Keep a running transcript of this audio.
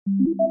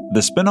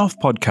The Spin-off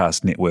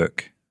Podcast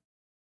Network.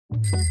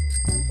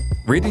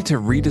 Ready to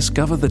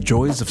rediscover the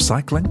joys of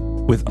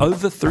cycling? With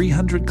over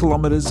 300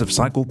 kilometres of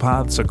cycle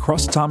paths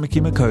across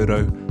Tāmaki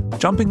Makaurau,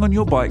 jumping on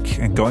your bike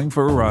and going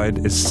for a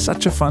ride is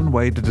such a fun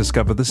way to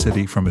discover the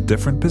city from a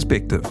different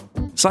perspective.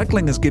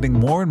 Cycling is getting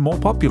more and more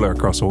popular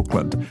across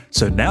Auckland,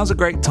 so now's a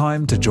great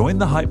time to join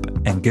the hype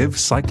and give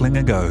cycling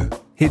a go.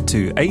 Head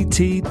to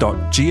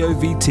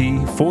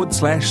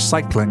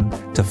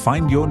at.govt/cycling to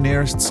find your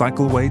nearest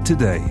cycleway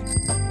today.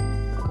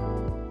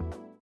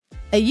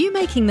 Are you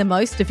making the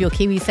most of your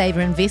KiwiSaver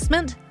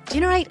investment?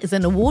 Generate is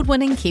an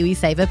award-winning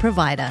KiwiSaver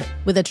provider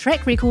with a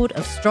track record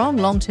of strong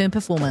long-term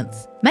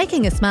performance.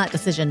 Making a smart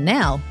decision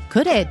now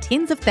could add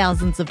tens of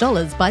thousands of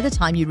dollars by the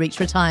time you reach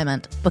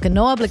retirement. Book a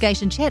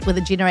no-obligation chat with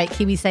a Generate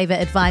KiwiSaver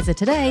advisor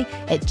today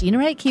at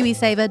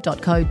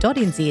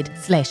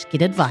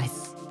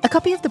generatekiwisaver.co.nz/get-advice. A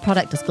copy of the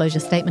product disclosure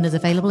statement is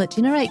available at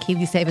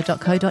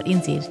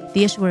generatekiwisaver.co.nz.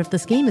 The issuer of the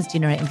scheme is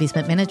Generate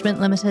Investment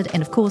Management Limited,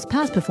 and of course,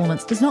 past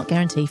performance does not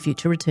guarantee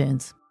future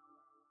returns.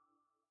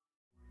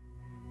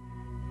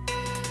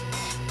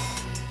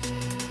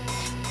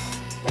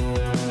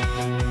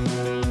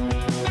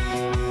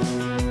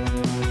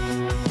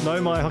 No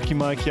mai hoki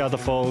mai ki other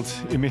fold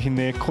I mihi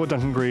ne ko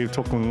Duncan Grieve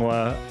tōku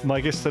ingoa. My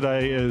guest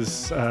today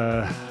is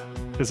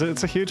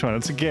it's a huge one.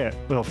 It's a get,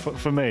 well,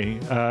 for me,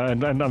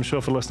 and I'm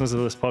sure for listeners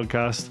of this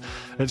podcast.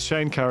 It's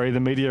Shayne Currie, the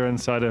media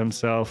insider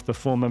himself, the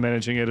former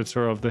managing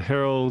editor of The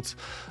Herald,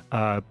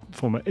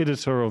 former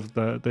editor of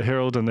the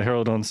Herald and The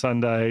Herald on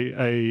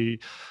Sunday,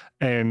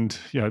 and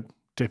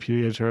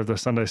deputy editor of the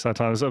Sunday Star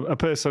Times, a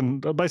person,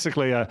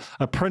 basically a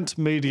print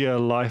media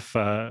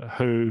lifer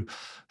who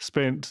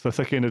spent the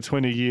thick end of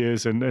 20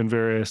 years in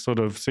various sort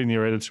of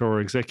senior editor or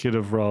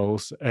executive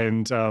roles,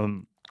 and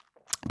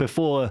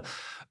before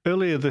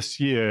earlier this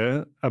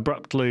year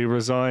abruptly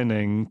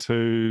resigning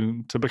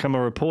to become a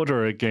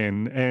reporter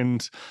again.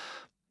 And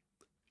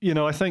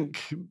I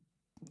think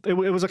it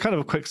was a kind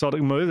of a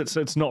quixotic move.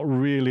 It's not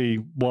really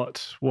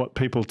what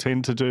people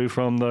tend to do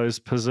from those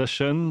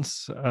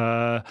positions,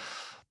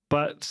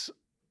 but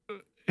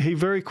he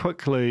very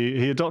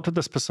quickly adopted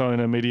this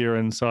persona, media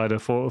insider,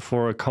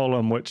 for a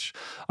column, which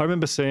I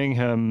remember seeing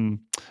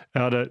him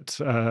out at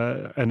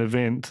an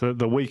event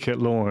the week it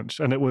launched,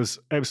 and it was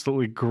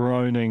absolutely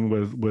groaning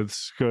with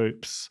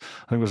scoops. I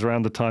think it was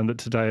around the time that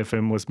Today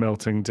FM was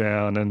melting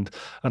down, and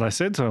I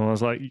said to him, I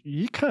was like,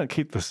 "You can't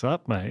keep this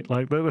up, mate.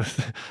 Like we're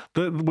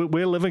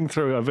living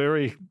through a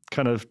very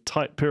kind of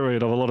tight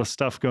period of a lot of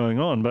stuff going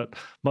on, but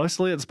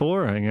mostly it's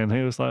boring." And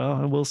he was like,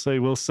 "Oh, we'll see."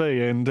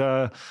 And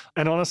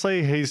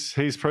honestly, he's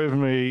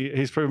proven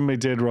me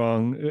dead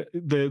wrong.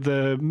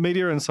 The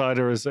Media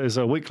Insider is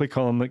a weekly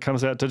column that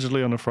comes out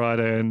digitally on a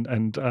Friday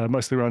and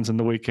mostly runs in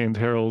the weekend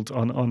Herald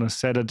on a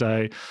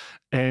Saturday.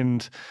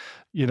 And,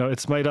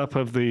 it's made up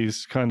of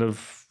these kind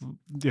of,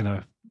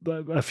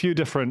 a few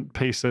different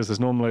pieces.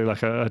 There's normally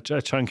like a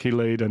chunky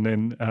lead and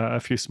then a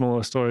few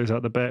smaller stories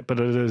out the back,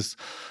 but it is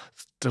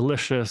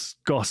delicious,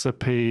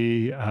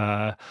 gossipy.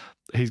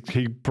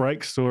 He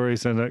breaks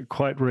stories in it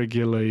quite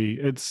regularly.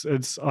 It's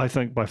I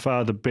think by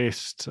far the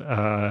best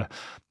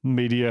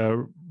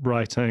media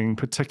writing,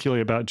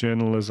 particularly about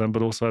journalism,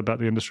 but also about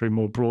the industry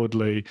more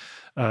broadly,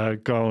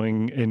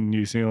 going in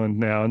New Zealand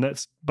now. And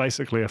that's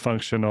basically a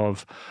function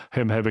of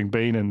him having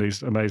been in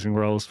these amazing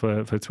roles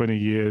for 20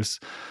 years.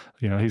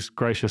 He's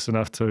gracious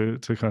enough to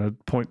kind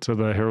of point to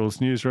the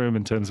Herald's newsroom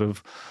in terms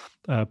of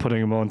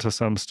putting him on to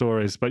some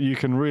stories, but you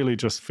can really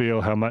just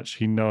feel how much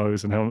he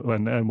knows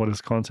and what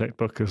his contact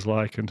book is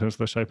like in terms of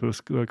the shape of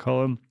the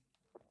column.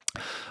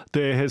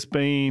 There has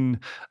been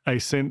a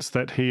sense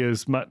that he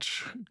is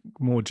much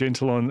more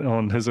gentle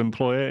on his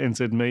employer,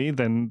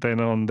 NZME,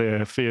 than on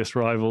their fierce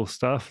rival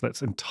stuff.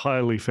 That's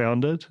entirely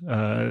founded.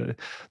 The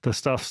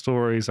stuff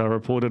stories are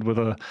reported with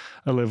a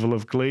level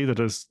of glee that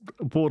is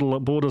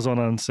borders on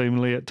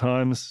unseemly at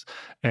times,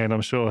 and I'm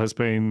sure has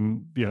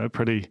been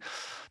pretty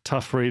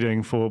tough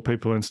reading for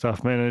people in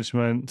staff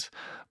management.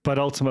 But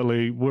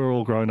ultimately, we're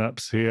all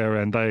grown-ups here,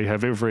 and they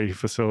have every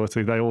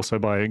facility. They also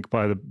buy ink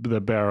by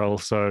the barrel.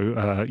 So,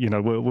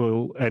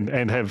 we'll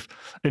have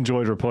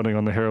enjoyed reporting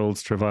on the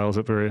Herald's travails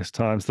at various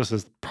times. This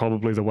is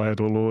probably the way it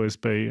will always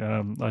be.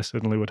 I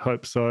certainly would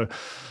hope so.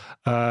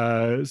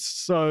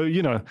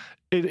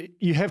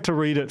 You have to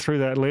read it through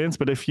that lens,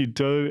 but if you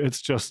do, it's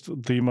just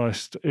the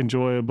most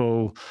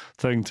enjoyable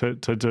thing to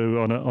do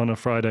on a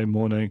Friday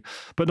morning.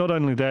 But not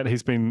only that,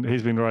 he's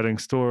been writing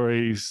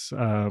stories,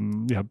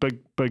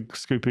 big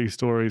scoopy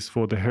stories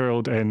for the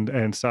Herald,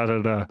 and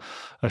started a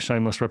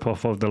shameless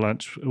rip-off of the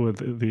lunch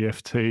with the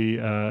FT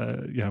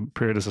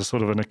period as a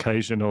sort of an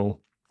occasional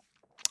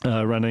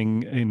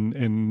running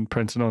in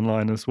print and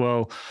online as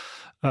well.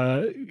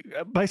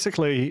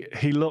 Basically,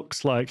 he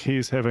looks like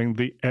he's having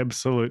the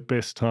absolute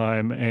best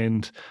time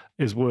and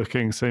is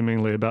working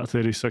seemingly about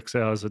 36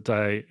 hours a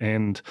day.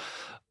 And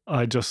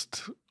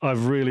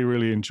I've really,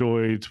 really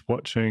enjoyed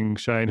watching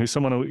Shayne, who's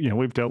someone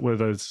we've dealt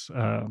with as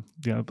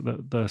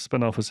the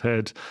spin-off has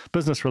had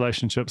business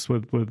relationships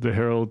with the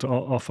Herald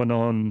off and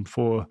on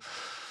for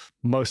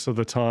most of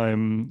the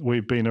time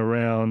we've been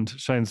around.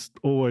 Shayne's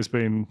always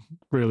been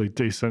really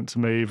decent to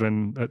me,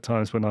 even at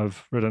times when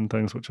I've written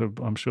things which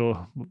I'm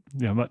sure,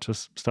 much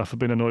as stuff have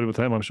been annoyed with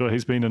him, I'm sure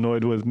he's been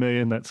annoyed with me,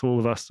 and that's all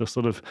of us just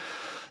sort of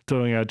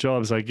doing our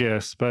jobs, I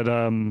guess. But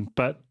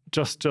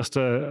just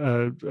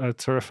a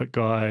terrific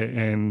guy,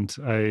 and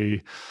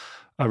a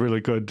really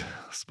good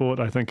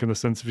sport, I think, in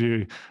this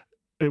interview.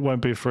 It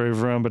won't be for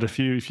everyone, but if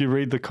you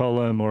read the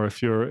column, or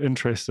if you're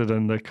interested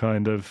in the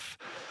kind of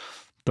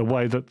the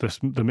way that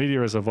the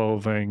media is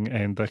evolving,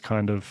 and the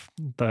kind of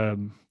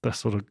the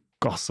sort of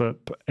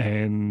gossip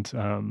and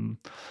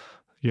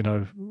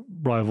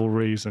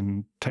rivalries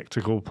and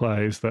tactical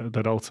plays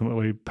that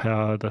ultimately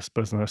power this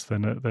business,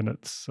 then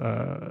it's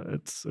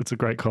a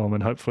great column,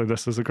 and hopefully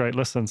this is a great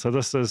listen. So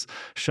this is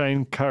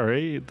Shayne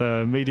Currie,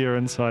 the media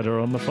insider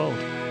on The Fold.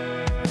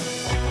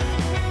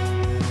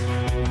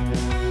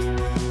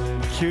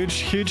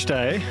 Huge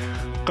day.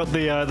 Got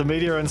the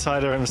media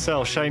insider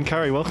himself, Shayne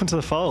Currie. Welcome to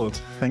The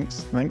Fold.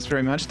 Thanks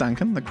very much,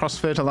 Duncan. The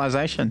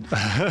cross-fertilisation,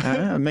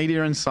 a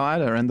media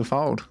insider and The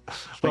Fold.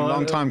 It's been a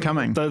long time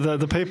coming.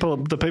 The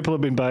people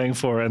have been baying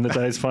for it, and the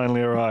day's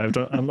finally arrived.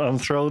 I'm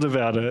thrilled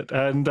about it.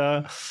 And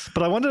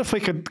but I wonder if we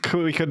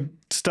could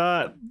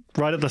start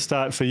right at the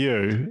start for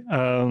you,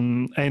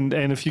 and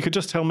if you could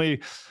just tell me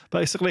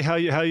basically how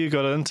you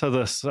got into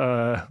this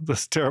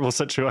terrible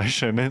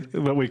situation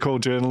that we call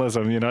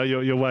journalism.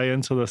 Your way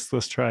into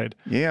this trade.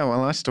 Yeah,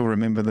 well, I still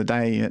remember the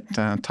day at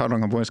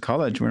Tauranga Boys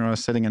College where I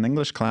was sitting in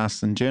English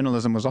class, and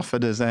journalism was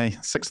offered as a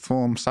sixth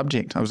form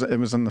subject. It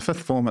was in the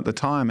fifth form at the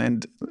time,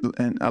 and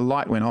a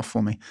light went off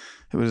for me.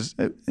 It was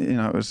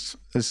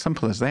as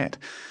simple as that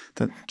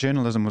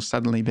journalism was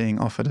suddenly being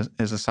offered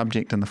as a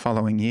subject in the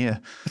following year.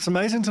 It's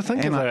amazing to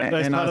think of that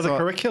as part of the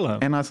curriculum.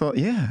 And I thought,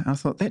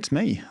 that's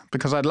me,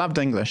 because I'd loved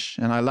English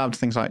and I loved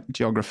things like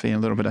geography and a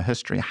little bit of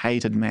history. I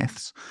hated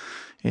maths.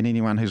 And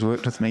anyone who's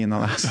worked with me in the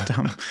last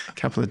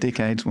couple of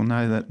decades will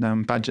know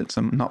that budgets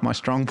are not my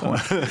strong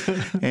point.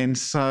 And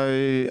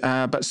so,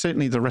 but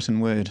certainly the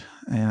written word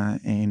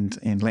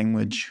and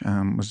language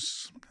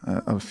was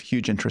of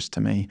huge interest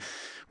to me.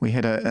 We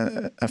had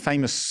a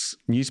famous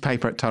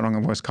newspaper at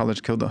Tauranga Boys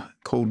College called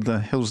the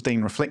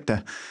Hillsdean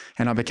Reflector,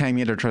 and I became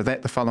editor of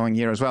that the following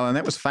year as well. And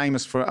that was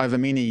famous for over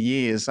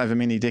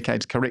many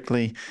decades,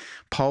 correctly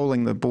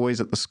polling the boys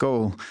at the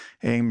school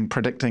and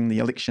predicting the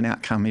election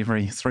outcome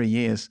every 3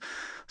 years.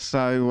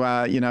 So,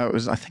 it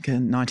was, I think,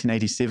 in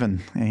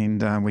 1987,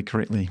 and we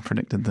correctly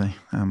predicted the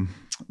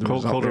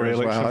Calder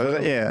election.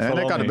 Well. Yeah, and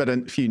I got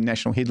a few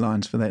national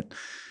headlines for that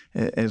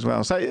as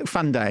well. So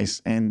fun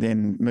days, and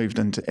then moved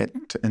into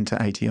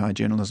ATI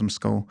Journalism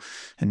School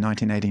in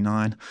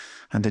 1989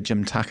 under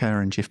Jim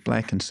Tucker and Jeff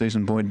Black and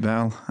Susan Boyd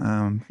Bell,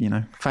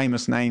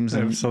 famous names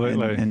in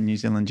New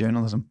Zealand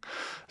journalism.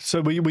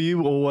 So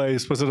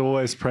was it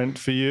always print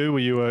for you? Were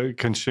you a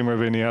consumer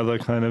of any other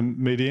kind of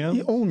media?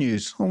 Yeah, all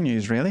news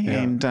really,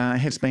 yeah. And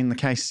has been the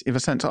case ever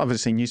since.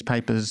 Obviously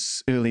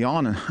newspapers early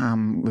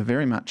on were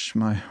very much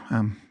my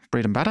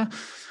bread and butter,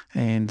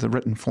 and the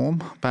written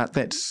form, but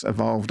that's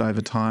evolved over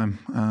time.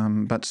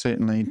 But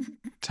certainly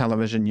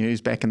television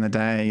news back in the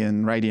day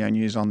and radio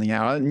news on the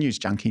hour, news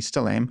junkie,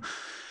 still am,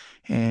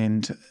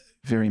 and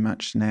very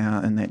much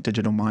now in that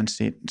digital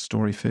mindset,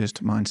 story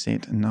first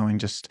mindset, and knowing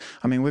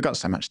we've got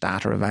so much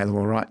data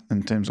available, right,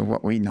 in terms of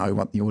what we know,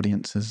 what the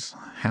audience is,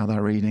 how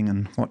they're reading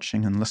and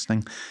watching and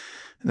listening,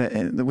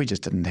 that we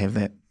just didn't have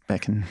that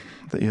back in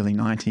the early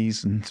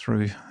 90s and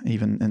through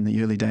even in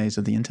the early days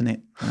of the internet.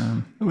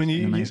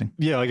 Amazing.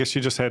 I guess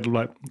you just had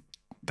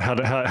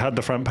how'd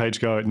the front page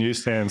go at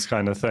newsstands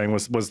kind of thing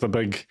was the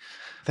big...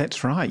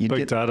 That's right. You'd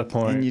get data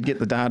point. And you'd get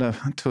the data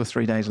 2 or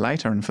 3 days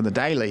later. And for the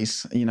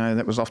dailies,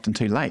 that was often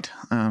too late.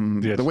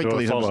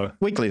 The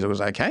weeklies, it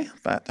was okay.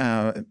 But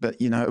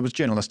it was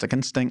journalistic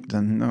instinct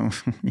and,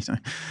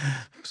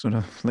 sort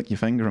of lick your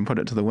finger and put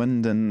it to the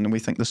wind. And we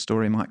think the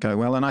story might go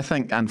well. And I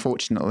think,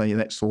 unfortunately,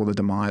 that saw the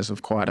demise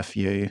of quite a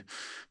few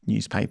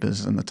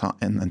newspapers in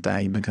the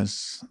day,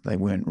 because they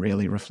weren't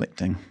really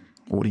reflecting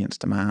audience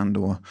demand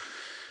or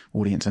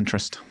audience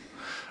interest.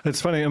 It's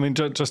funny.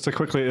 Just to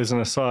quickly as an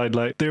aside,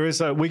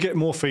 we get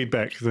more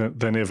feedback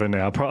than ever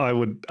now. I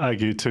would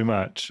argue too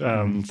much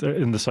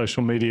in the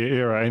social media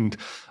era, and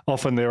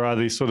often there are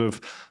these sort of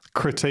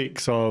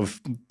critiques of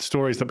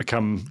stories that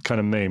become kind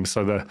of memes.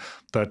 So the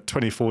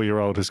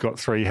 24-year-old has got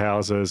 3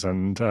 houses,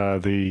 and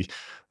the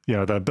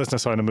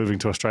business owner moving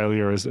to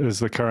Australia is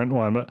the current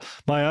one. But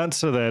my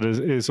answer to that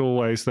is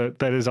always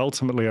that is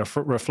ultimately a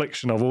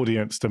reflection of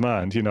audience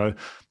demand.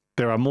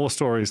 There are more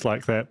stories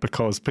like that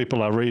because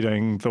people are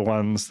reading the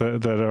ones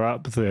that are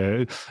up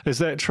there. Is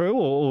that true,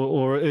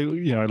 or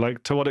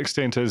to what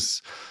extent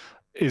is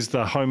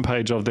the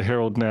homepage of the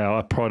Herald now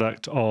a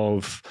product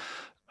of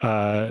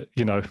a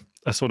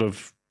sort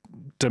of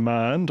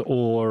demand,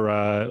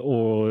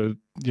 or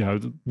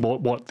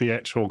what the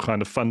actual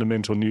kind of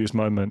fundamental news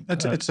moment?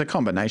 It's a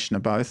combination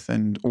of both,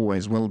 and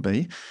always will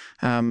be.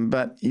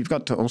 But you've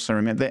got to also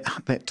remember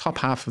that top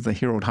half of the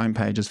Herald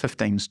homepage is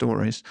 15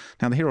 stories.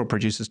 Now the Herald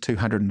produces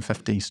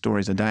 250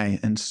 stories a day,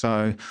 and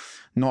so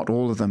not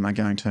all of them are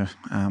going to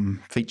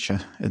feature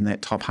in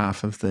that top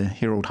half of the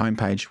Herald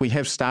homepage. We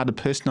have started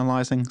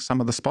personalising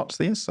some of the spots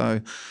there, so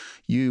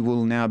you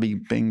will now be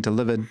being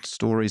delivered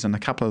stories in a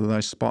couple of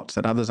those spots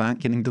that others aren't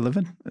getting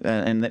delivered,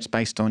 and that's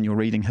based on your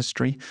reading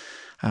history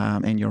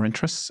and your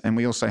interests. And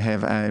we also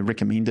have a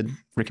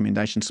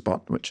recommendation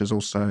spot, which is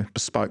also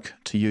bespoke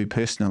to you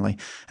personally.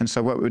 And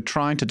so what we're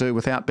trying to do,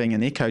 without being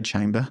an echo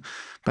chamber,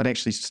 but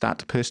actually start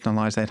to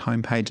personalise that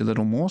homepage a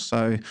little more.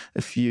 So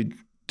if you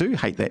do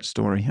hate that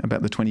story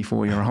about the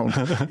 24-year-old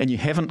and you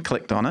haven't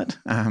clicked on it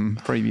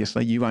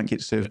previously, you won't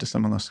get served a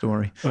similar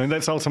story. I mean,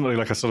 that's ultimately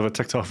like a sort of a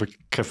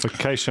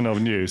TikTokification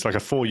of news, like a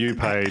For You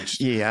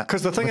page. Yeah.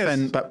 Because the thing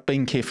is... But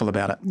being careful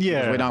about it.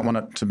 Yeah. We don't want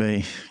it to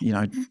be,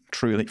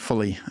 truly,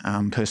 fully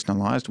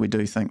personalised. We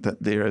do think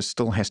that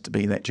still has to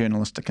be that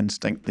journalistic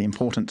instinct, the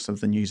importance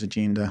of the news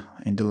agenda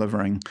and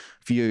delivering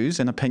views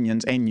and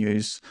opinions and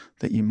news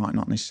that you might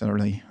not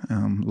necessarily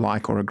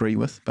like or agree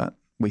with, but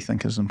we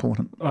think is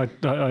important. I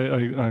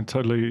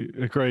totally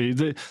agree.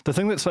 The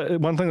thing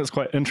one thing that's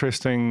quite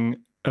interesting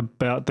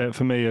about that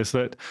for me is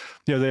that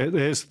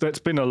that's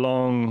been a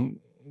long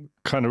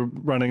kind of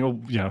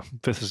running.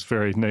 This is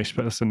very niche,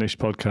 but it's a niche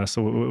podcast,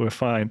 so we're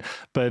fine.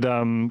 But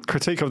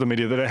critique of the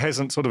media that it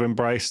hasn't sort of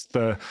embraced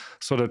the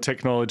sort of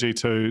technology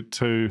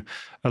to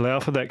allow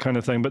for that kind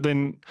of thing. But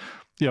then,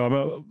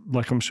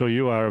 I'm sure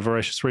you are a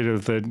voracious reader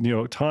of the New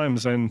York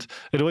Times, and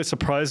it always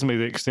surprised me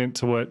the extent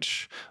to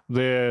which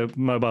their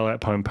mobile app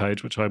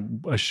homepage, which I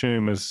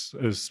assume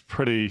is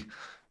pretty,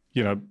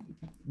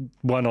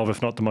 one of,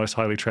 if not the most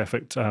highly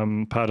trafficked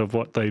part of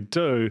what they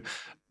do,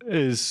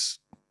 it's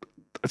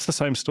the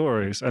same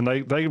stories, and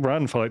they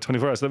run for like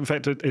 24 hours. In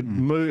fact, it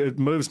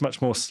moves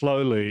much more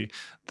slowly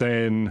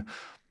than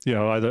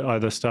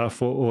either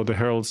Stuff or the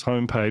Herald's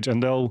homepage,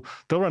 and they'll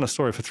run a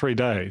story for 3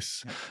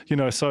 days.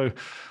 So.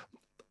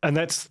 And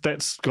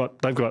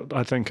they've got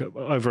I think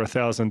over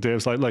 1,000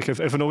 devs. Like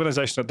if an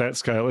organisation at that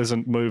scale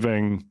isn't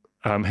moving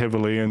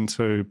heavily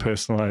into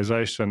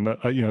personalisation,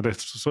 there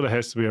sort of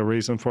has to be a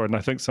reason for it. And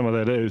I think some of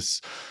that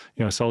is,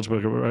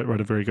 Solzberg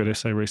wrote a very good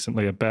essay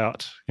recently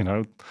about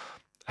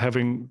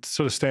having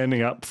sort of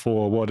standing up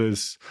for what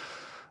is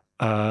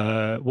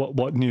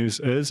what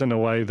news is in a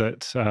way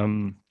that.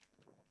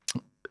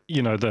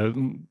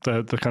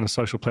 The kind of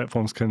social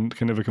platforms can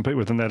never compete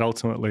with, and that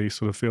ultimately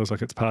sort of feels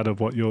like it's part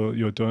of what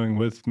you're doing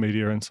with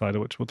Media Insider,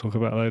 which we'll talk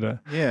about later.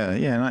 Yeah,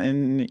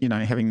 and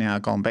having now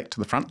gone back to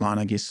the front line,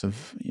 I guess,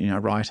 of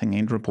writing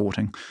and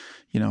reporting,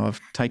 I've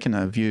taken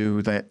a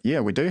view that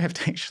we do have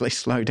to actually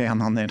slow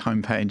down on that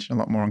homepage a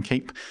lot more and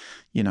keep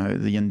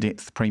the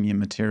in-depth premium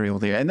material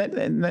there,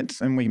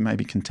 and we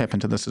maybe can tap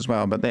into this as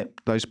well. But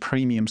those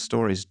premium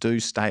stories do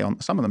stay on.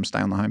 Some of them stay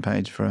on the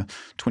homepage for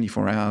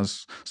 24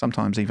 hours,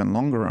 sometimes even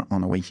longer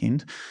on a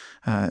weekend.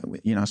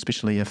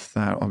 Especially if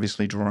they're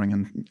obviously drawing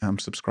in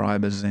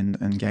subscribers and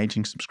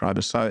engaging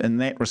subscribers. So in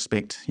that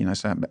respect,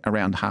 so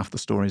around half the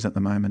stories at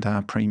the moment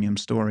are premium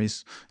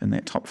stories in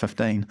that top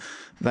 15.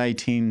 They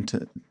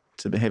tend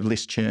to have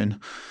less churn.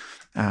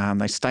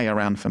 They stay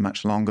around for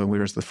much longer,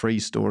 whereas the free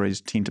stories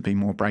tend to be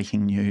more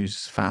breaking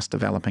news, fast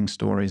developing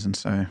stories, and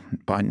so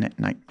by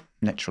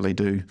naturally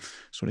do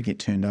sort of get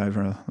turned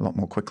over a lot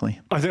more quickly.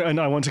 I think, and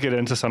I want to get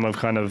into some of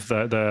kind of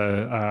the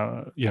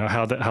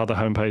how the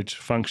homepage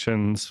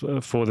functions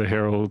for the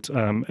Herald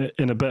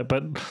in a bit,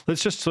 but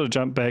let's just sort of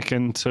jump back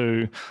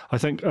into, I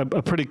think,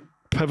 a pretty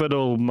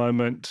pivotal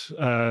moment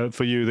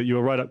for you that you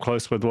were right up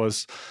close with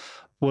was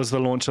the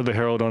launch of the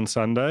Herald on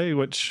Sunday,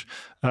 which,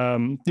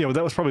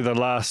 that was probably the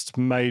last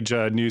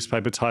major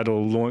newspaper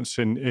title launched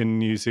in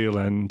New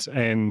Zealand.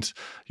 And,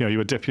 you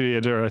were deputy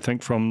editor, I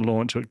think, from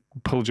launch. It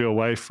pulled you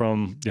away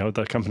from,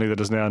 the company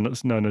that is now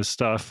known as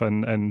Stuff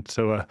and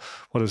to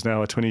what is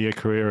now a 20-year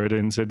career at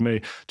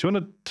NZME. Do you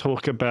want to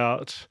talk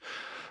about...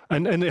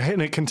 And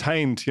it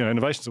contained,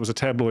 innovations. It was a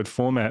tabloid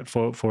format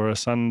for a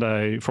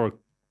Sunday, for a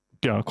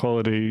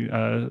quality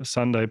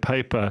Sunday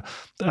paper.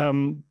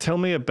 Tell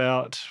me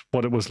about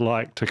what it was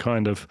like to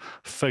kind of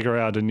figure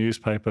out a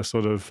newspaper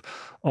sort of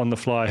on the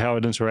fly, how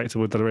it interacted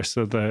with the rest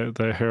of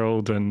the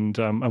Herald and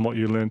what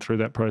you learned through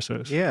that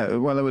process. Yeah,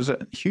 well, it was a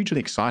hugely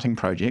exciting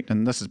project,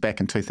 and this is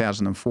back in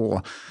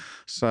 2004.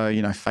 So,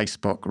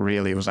 Facebook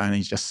really was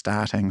only just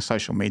starting.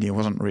 Social media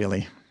wasn't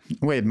really...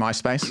 We had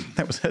MySpace.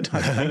 That was it,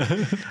 I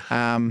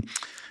think.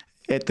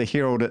 At the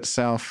Herald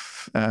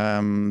itself,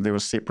 there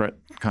was separate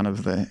kind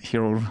of the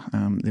Herald.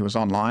 There was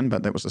online,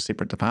 but that was a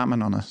separate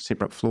department on a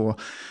separate floor.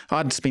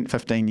 I'd spent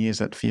 15 years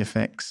at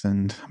Fairfax,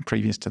 and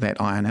previous to that,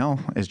 INL,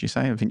 as you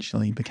say,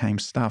 eventually became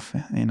Stuff.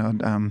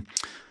 And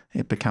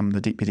I'd become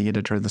the deputy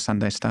editor of the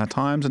Sunday Star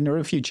Times, and there were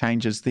a few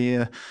changes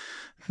there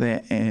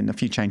and a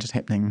few changes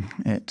happening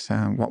at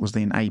what was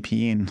then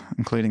APN,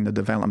 including the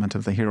development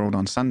of the Herald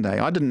on Sunday.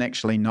 I didn't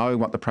actually know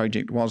what the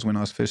project was when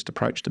I was first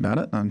approached about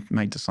it. I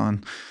made to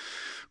sign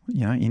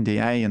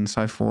NDA and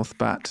so forth,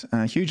 but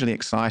hugely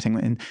exciting.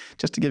 And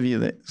just to give you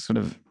that sort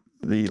of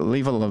the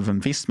level of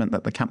investment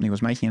that the company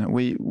was making in it,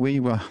 we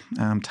were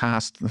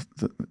tasked,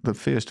 the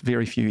first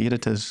very few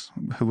editors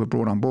who were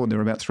brought on board, there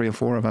were about 3 or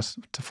 4 of us,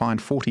 to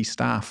find 40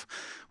 staff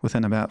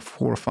within about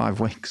 4 or 5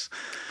 weeks.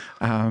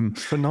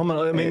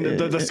 Phenomenal. I mean,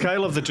 the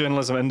scale of the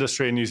journalism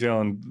industry in New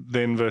Zealand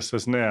then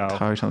versus now.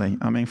 Totally.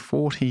 I mean,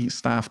 40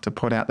 staff to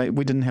put out.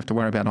 We didn't have to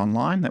worry about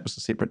online. That was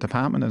a separate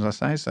department, as I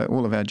say. So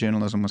all of our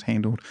journalism was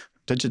handled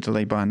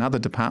digitally by another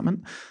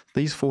department.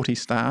 These 40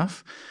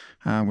 staff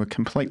were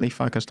completely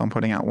focused on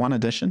putting out one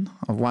edition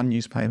of one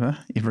newspaper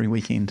every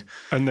weekend.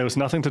 And there was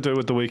nothing to do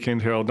with the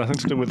Weekend Herald, nothing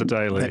to do with the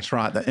Daily. That's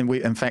right. And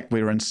in fact,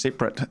 we were in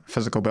separate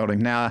physical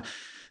buildings. Now,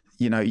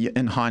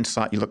 in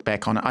hindsight, you look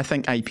back on it, I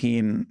think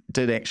APN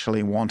did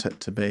actually want it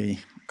to be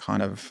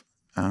kind of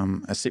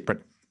a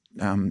separate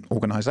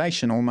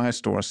organisation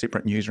almost, or a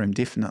separate newsroom,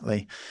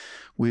 definitely.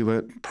 We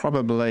were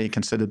probably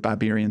considered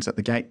barbarians at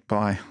the gate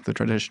by the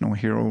traditional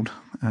Herald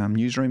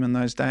newsroom in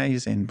those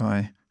days and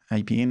by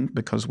APN,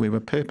 because we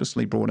were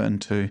purposely brought in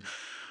to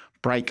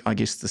break, I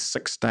guess, the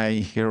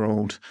 6-day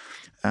Herald.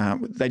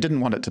 They didn't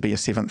want it to be a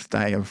 7th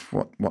day of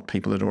what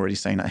people had already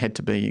seen. It had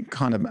to be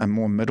kind of a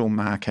more middle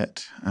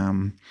market,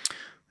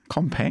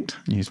 compact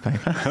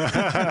newspaper.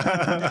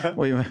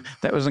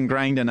 That was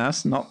ingrained in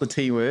us, not the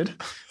T word,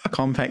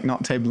 compact,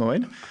 not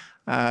tabloid.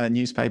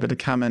 Newspaper to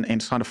come in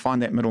and try to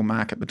find that middle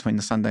market between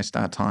the Sunday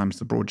Star Times,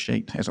 the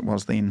broadsheet as it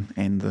was then,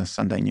 and the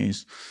Sunday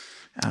News.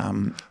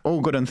 All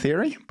good in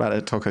theory, but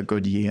it took a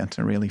good year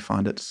to really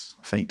find its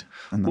feet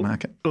in the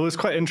market. It was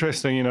quite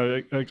interesting,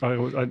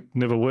 I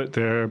never worked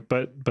there,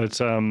 but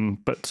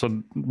sort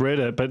of read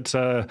it. But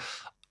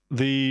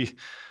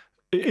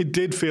it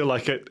did feel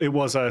like it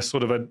was a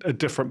sort of a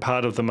different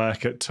part of the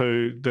market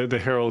too. The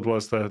Herald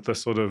was the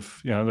sort of,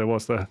 there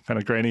was the kind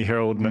of Granny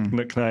Herald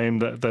nickname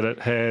that it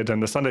had,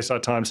 and the Sunday Star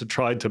Times had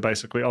tried to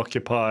basically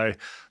occupy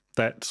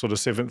that sort of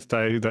 7th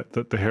day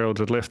that the Herald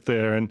had left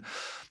there. And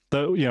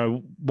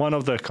one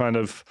of the kind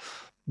of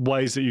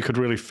ways that you could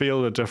really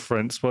feel the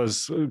difference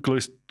was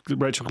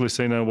Rachel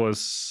Glusina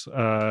was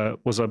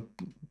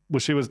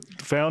she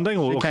founding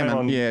or she came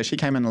in? Yeah, she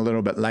came in a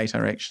little bit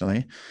later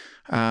actually.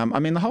 I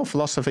mean, the whole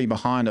philosophy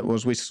behind it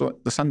was we saw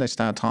the Sunday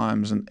Star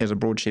Times as a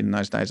broadsheet in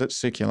those days, its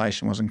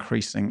circulation was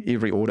increasing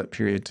every audit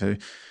period to,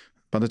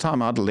 by the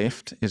time I'd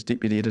left as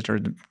deputy editor,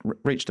 it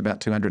reached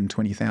about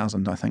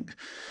 220,000, I think.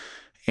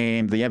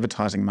 And the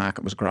advertising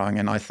market was growing,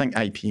 and I think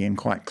APN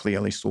quite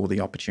clearly saw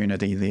the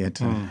opportunity there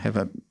to have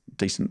a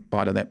decent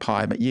bite of that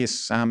pie. But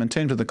yes, in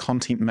terms of the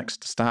content mix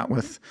to start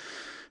with,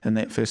 in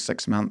that first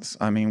 6 months,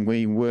 I mean,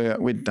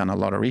 we'd done a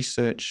lot of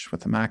research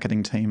with the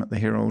marketing team at the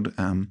Herald,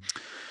 and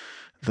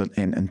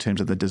in terms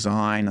of the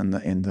design and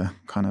the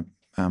kind of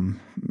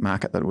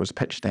market that it was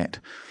pitched at.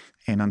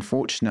 And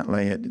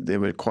unfortunately,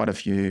 there were quite a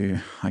few,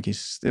 I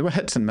guess, there were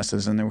hits and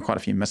misses, and there were quite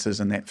a few misses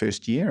in that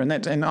first year. And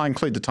I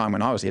include the time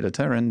when I was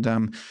editor, and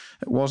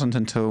it wasn't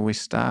until we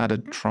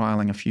started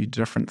trialling a few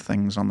different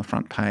things on the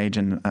front page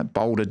and a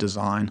bolder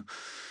design,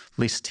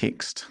 less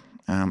text.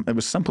 It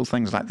was simple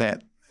things like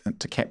that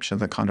to capture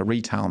the kind of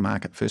retail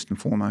market first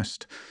and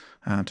foremost,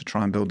 to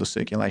try and build the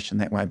circulation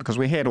that way, because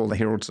we had all the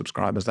Herald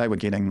subscribers. They were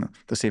getting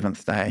the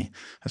 7th day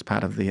as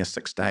part of their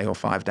 6-day or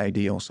 5-day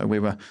deal. So we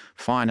were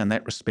fine in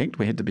that respect.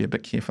 We had to be a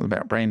bit careful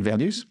about brand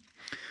values,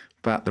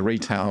 but the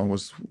retail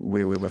was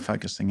where we were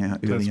focusing our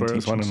early intentions. That's where it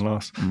was won and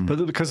lost.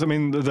 But because, I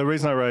mean, the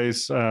reason I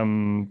raised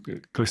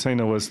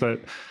Glusina was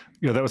that,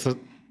 that was the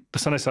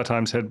Sunday Star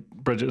Times had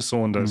Bridget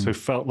Saunders, who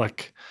felt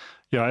like,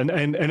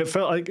 and it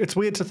felt like, it's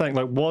weird to think,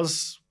 like,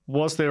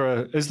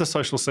 is the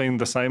social scene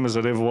the same as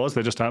it ever was?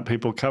 There just aren't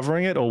people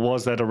covering it, or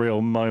was that a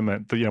real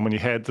moment that, when you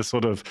had the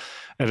sort of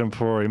Adam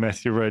Pori,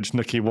 Matthew Ridge,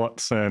 Nikki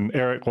Watson,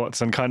 Eric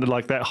Watson, kind of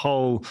like that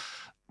whole,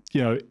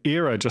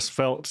 era just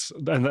felt,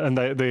 and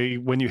they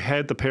when you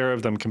had the pair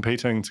of them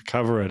competing to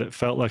cover it, it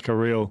felt like a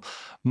real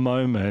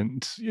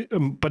moment.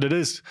 But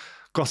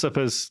gossip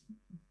is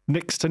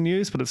next to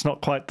news, but it's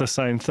not quite the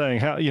same thing.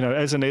 How,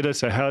 as an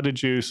editor, how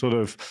did you sort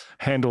of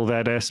handle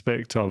that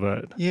aspect of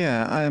it?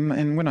 Yeah,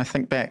 and when I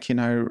think back,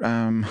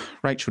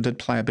 Rachel did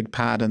play a big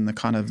part in the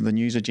kind of the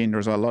news agenda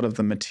as well. A lot of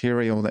the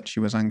material that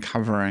she was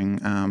uncovering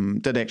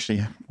did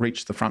actually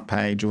reach the front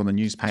page or the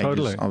news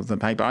pages of the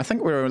paper. I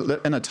think we were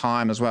in a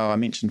time as well, I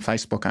mentioned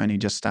Facebook only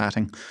just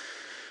starting.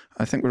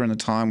 I think we're in a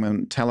time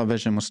when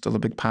television was still a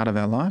big part of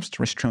our lives,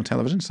 terrestrial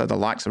television. So the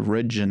likes of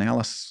Ridge and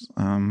Alice,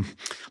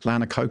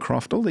 Lana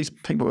Cocroft, all these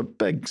people were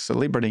big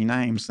celebrity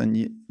names, and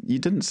you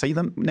didn't see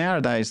them.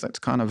 Nowadays, that's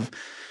kind of,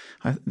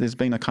 there's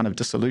been a kind of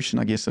dissolution,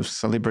 I guess, of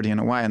celebrity in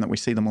a way, and that we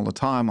see them all the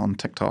time on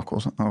TikTok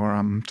or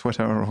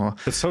Twitter. Or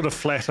it's sort of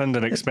flattened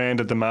and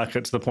expanded the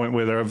market to the point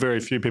where there are very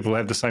few people who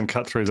have the same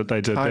cut through that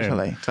they did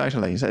then.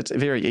 Totally. So it's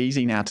very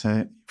easy now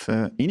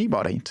for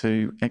anybody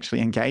to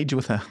actually engage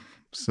with a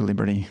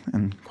celebrity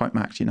in quite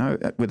much,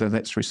 whether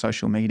that's through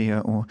social media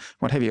or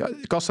what have you.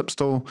 Gossip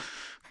still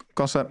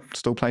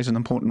plays an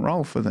important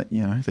role for the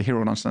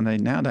Herald on Sunday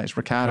nowadays.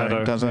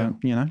 Ricardo does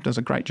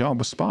a great job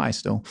with Spy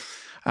still.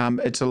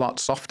 It's a lot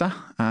softer,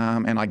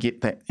 and I get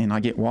that, and I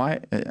get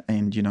why.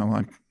 And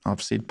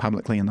I've said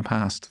publicly in the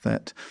past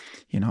that,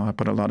 I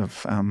put a lot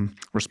of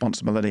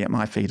responsibility at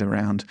my feet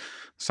around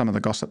some of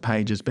the gossip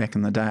pages back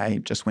in the day,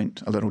 just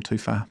went a little too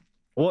far.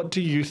 What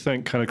do you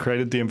think kind of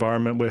created the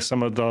environment where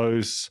some of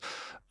those,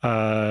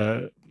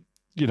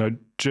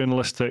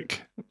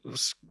 journalistic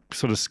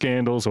sort of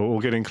scandals or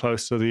getting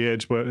close to the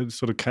edge where it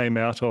sort of came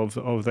out of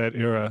that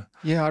era?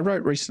 Yeah, I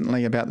wrote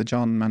recently about the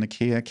John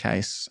Manukea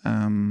case.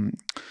 And,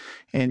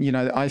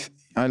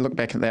 I look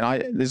back at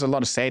that. There's a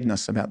lot of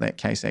sadness about that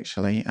case,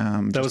 actually.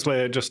 That was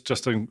where, just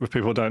if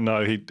people don't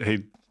know,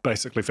 he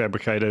basically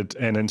fabricated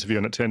an interview,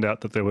 and it turned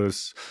out that there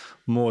was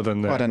more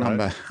than that. Quite a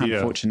number, right?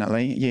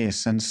 unfortunately,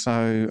 yes. And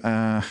so,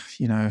 I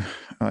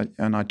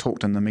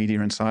talked in the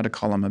Media Insider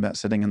column about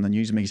sitting in the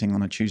news meeting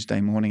on a Tuesday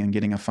morning and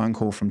getting a phone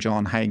call from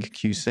John Haigh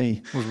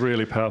QC. It was a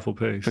really powerful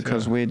piece.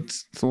 Because we'd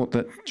thought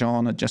that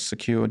John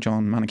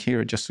Manukea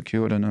had just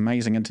secured an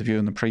amazing interview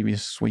in the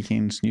previous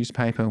weekend's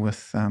newspaper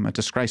with a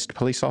disgraced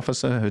police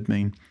officer who'd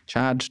been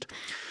charged.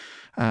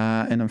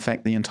 And in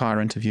fact, the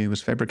entire interview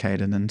was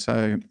fabricated. And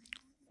so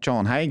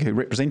John Haigh, who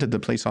represented the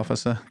police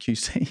officer,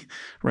 QC,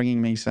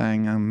 ringing me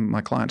saying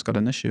my client's got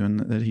an issue and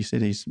that he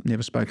said he's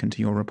never spoken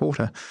to your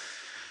reporter.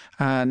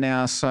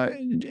 So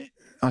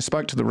I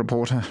spoke to the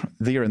reporter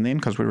there and then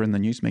because we were in the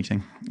news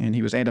meeting, and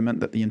he was adamant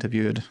that the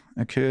interview had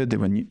occurred. There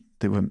were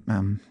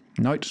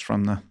notes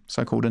from the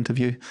so-called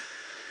interview.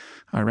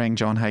 I rang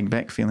John Haigh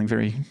back feeling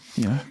very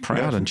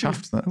proud and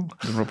chuffed that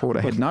the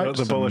reporter had notes.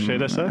 The bullshit,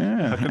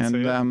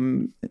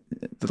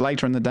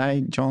 later in the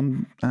day,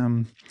 John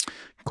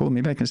called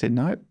me back and said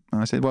no.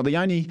 And I said, well, the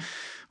only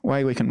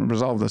way we can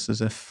resolve this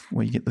is if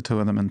we get the two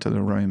of them into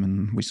the room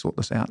and we sort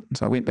this out. And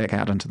so I went back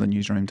out into the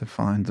newsroom to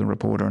find the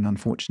reporter, and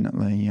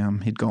unfortunately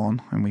he'd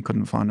gone and we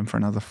couldn't find him for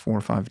another 4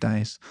 or 5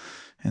 days.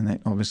 And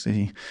that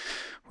obviously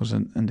was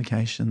an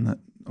indication that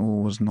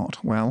all was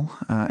not well.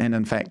 And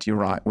in fact, you're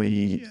right,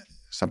 we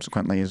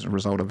subsequently, as a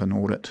result of an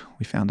audit,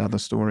 we found other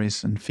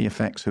stories, and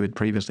Fairfax, who had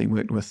previously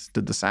worked with,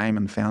 did the same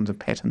and found a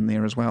pattern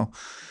there as well.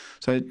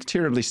 So a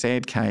terribly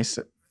sad case.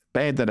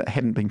 Bad that it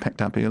hadn't been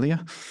picked up earlier.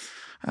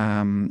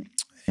 And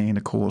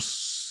of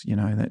course,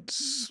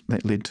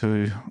 that led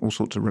to all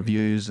sorts of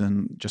reviews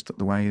and just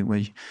the way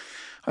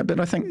but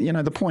I think,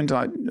 the point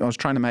I was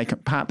trying to make,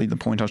 partly the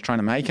point I was trying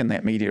to make in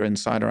that Media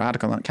Insider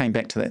article, and it came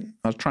back to that,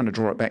 I was trying to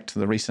draw it back to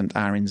the recent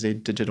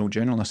RNZ digital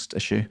journalist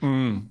issue,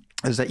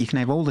 is that you can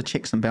have all the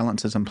checks and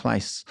balances in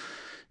place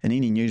in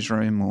any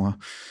newsroom or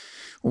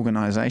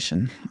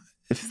organisation.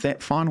 If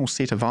that final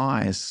set of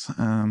eyes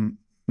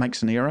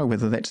makes an error,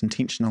 whether that's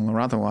intentional or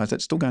otherwise,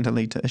 it's still going to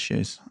lead to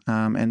issues.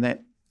 And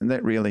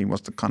that really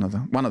was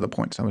one of the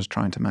points I was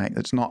trying to make.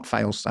 It's not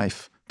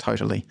fail-safe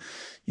totally,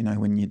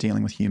 when you're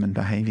dealing with human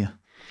behaviour.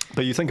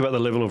 But you think about the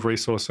level of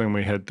resourcing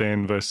we had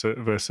then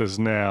versus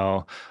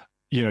now,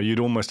 you'd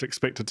almost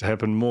expect it to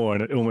happen more,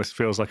 and it almost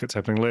feels like it's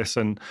happening less.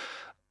 And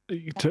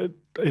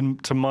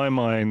to my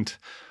mind,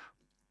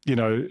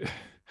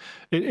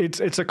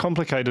 it's a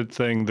complicated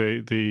thing.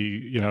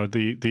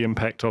 The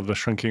impact of the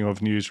shrinking of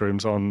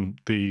newsrooms on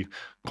the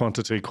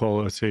quantity,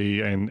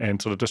 quality,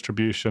 and sort of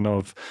distribution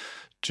of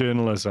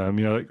journalism.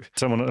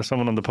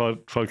 Someone on the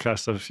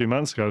podcast a few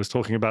months ago was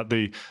talking about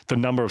the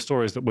number of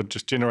stories that were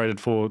just generated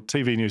for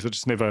TV news that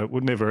just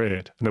would never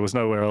aired, and there was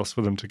nowhere else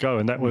for them to go.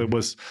 And that it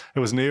was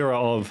an era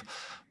of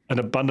an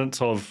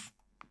abundance of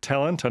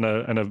talent and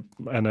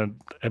an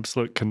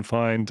absolute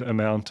confined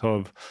amount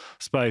of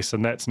space,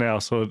 and that's now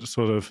sort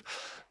of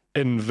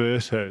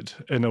inverted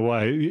in a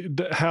way.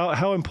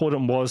 How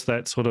important was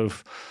that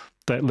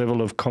that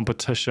level of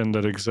competition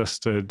that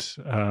existed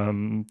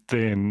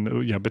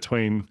then,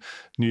 between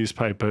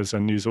newspapers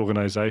and news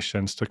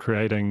organisations to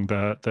creating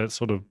that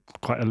sort of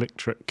quite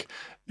electric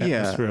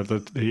atmosphere of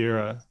the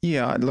era?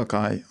 Yeah, look,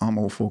 I'm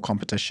all for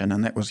competition,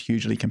 and that was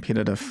hugely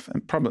competitive.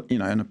 And probably,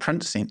 in a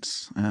print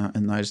sense,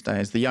 in those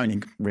days, the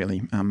only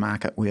really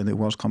market where there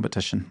was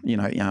competition,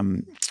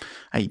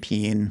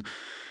 APN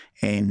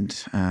and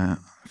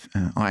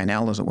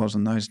INL, as it was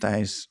in those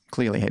days,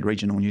 clearly had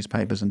regional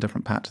newspapers in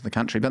different parts of the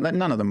country, but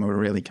none of them were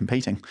really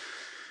competing.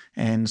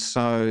 And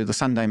so the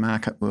Sunday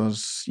market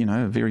was,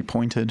 very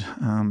pointed,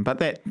 but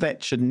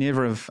that should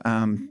never have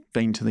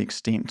been to the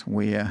extent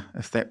where,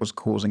 if that was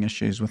causing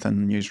issues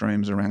within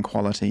newsrooms around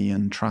quality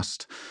and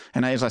trust.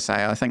 And as I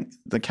say, I think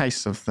the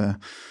case of the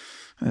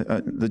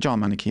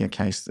John Manukea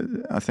case,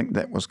 I think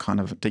that was kind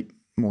of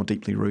more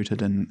deeply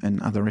rooted in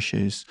other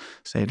issues,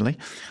 sadly.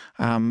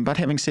 But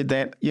having said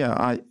that,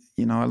 I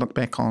look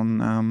back on,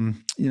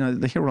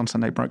 the Herald on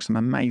Sunday broke some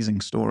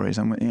amazing stories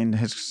and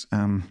has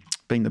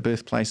been the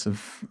birthplace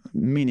of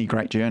many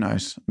great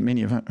journos.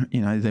 Many of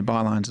their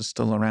bylines are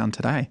still around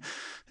today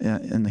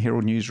in the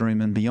Herald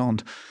newsroom and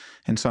beyond.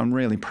 And so I'm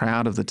really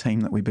proud of the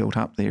team that we built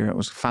up there. It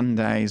was fun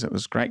days. It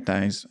was great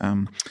days.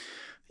 And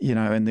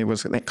there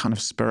was that kind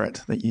of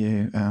spirit that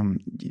you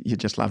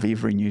just love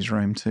every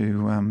newsroom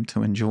to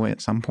enjoy at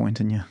some point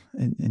in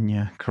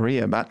your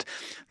career. But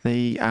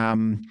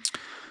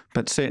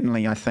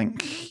certainly, I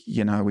think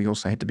we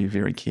also had to be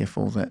very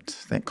careful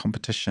that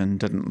competition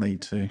didn't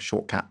lead to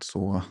shortcuts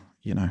or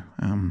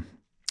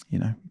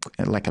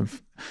a lack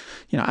of,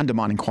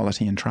 undermining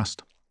quality and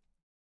trust.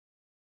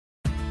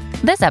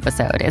 This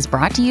episode is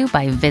brought to you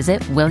by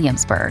Visit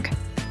Williamsburg.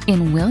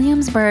 In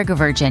Williamsburg,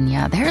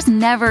 Virginia, there's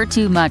never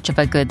too much of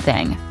a good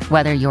thing.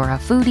 Whether you're a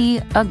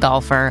foodie, a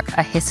golfer,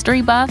 a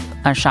history buff,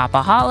 a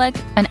shopaholic,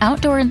 an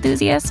outdoor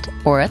enthusiast,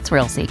 or a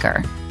thrill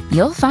seeker,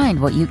 you'll find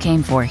what you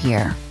came for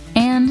here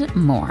and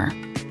more.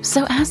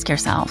 So ask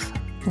yourself,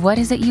 what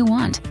is it you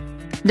want?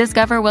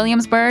 Discover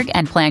Williamsburg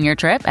and plan your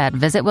trip at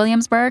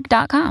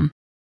visitwilliamsburg.com.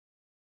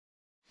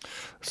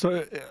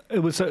 So it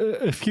was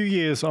a few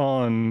years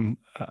on.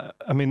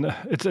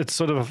 It's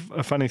sort of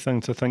a funny thing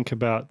to think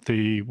about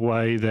the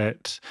way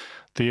that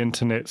the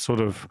internet sort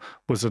of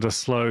was at a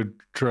slow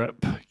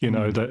drip,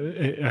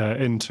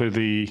 into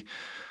the,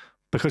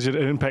 because it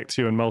impacts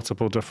you in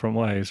multiple different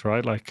ways,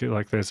 right?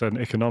 Like there's an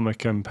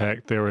economic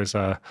impact. There is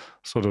a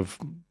sort of,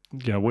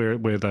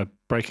 where the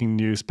breaking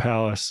news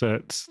power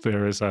sits.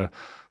 There is a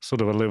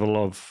sort of a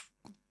level of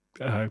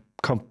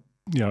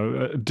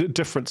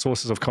different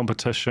sources of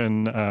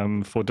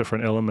competition for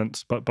different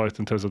elements, but both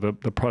in terms of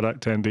the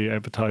product and the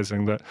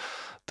advertising that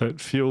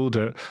fueled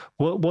it.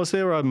 Was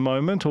there a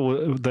moment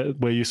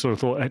where you sort of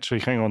thought,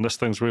 actually, hang on, this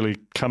thing's really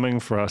coming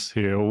for us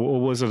here?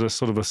 Or was it a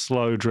sort of a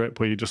slow drip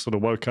where you just sort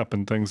of woke up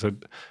and things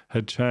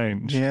had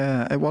changed?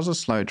 Yeah, it was a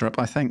slow drip.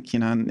 I think,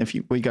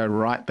 we go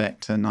right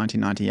back to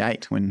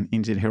 1998 when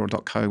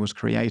nzherald.co was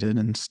created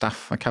and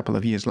stuff a couple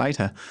of years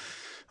later.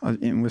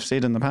 And we've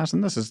said in the past,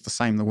 and this is the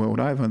same the world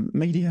over,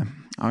 media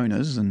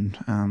owners and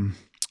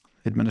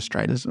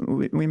administrators,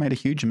 we made a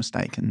huge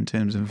mistake in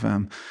terms of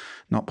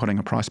not putting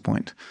a price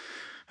point,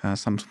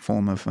 some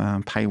form of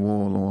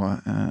paywall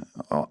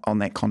or on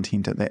that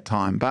content at that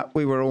time. But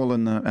we were all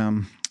in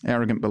the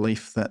arrogant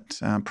belief that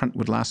print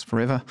would last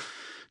forever.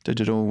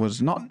 Digital was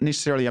not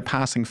necessarily a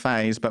passing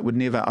phase, but would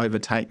never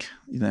overtake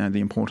the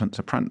importance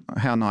of print.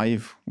 How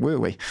naive were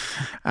we?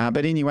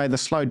 But anyway, the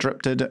slow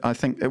drip did. I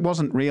think it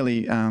wasn't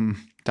really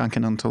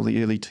Duncan until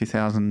the early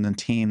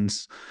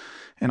 2010s.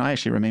 And I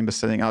actually remember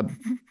I'd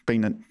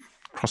been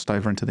crossed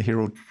over into the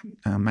Herald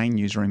main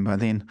newsroom by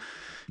then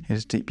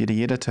as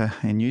deputy editor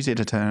and news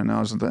editor, and I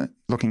was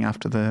looking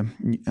after the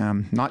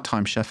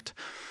nighttime shift.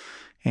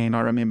 And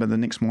I remember the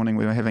next morning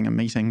we were having a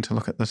meeting to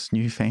look at this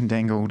new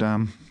fandangled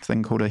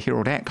thing called a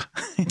Herald app.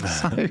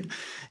 So,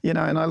 and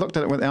I looked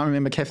at it I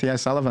remember Kathy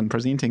O'Sullivan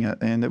presenting it,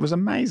 and it was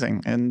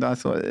amazing. And I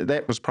thought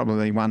that was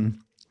probably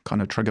one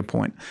kind of trigger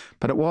point.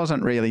 But it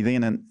wasn't really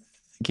then, and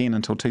again,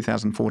 until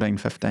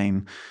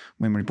 2014-15,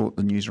 when we brought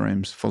the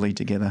newsrooms fully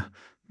together.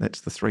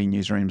 That's the 3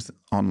 newsrooms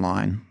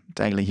online,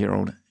 Daily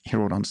Herald,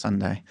 Herald on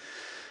Sunday,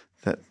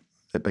 that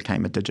it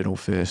became a digital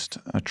first,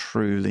 a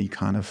truly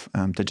kind of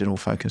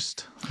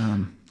digital-focused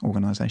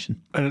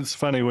organisation. And it's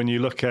funny when you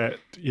look at,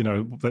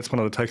 that's one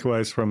of the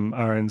takeaways from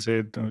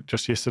RNZ.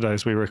 Just yesterday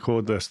as we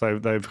record this,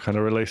 they've kind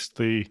of released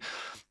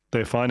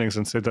their findings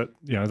and said that,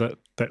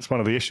 that's one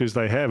of the issues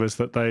they have, is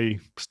that they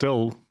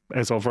still,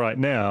 as of right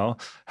now,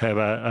 have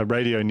a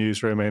radio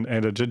newsroom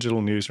and a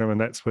digital newsroom,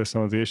 and that's where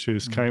some of the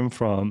issues came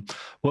from.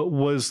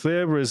 Was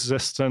there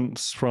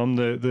resistance from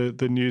the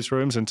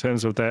newsrooms in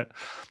terms of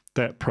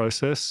that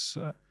process?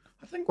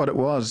 I think what it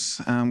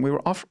was, we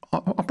were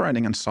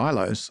operating in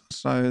silos,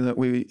 so that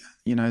we,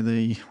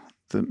 the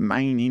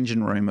main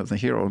engine room of the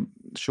Herald,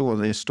 sure,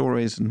 their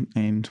stories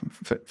and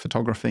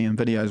photography and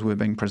videos were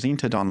being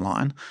presented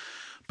online,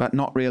 but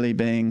not really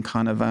being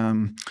kind of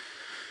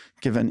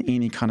given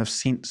any kind of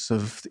sense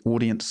of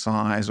audience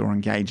size or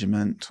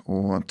engagement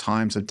or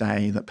times of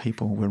day that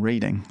people were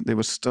reading. There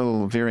was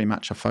still very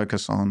much a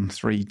focus on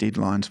 3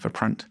 deadlines for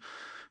print,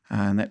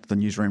 and that the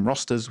newsroom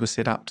rosters were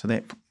set up to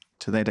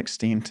that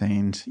extent.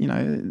 And,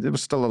 there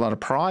was still a lot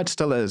of pride,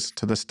 still is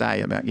to this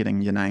day, about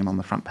getting your name on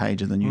the front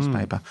page of the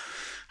newspaper.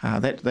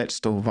 That's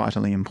still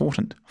vitally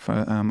important for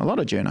a lot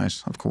of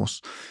journos, of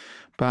course.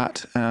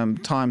 But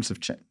times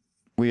have changed.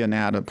 We are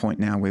now at a point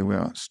now where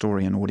we're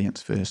story and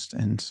audience first,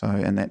 and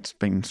that's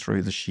been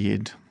through the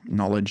shared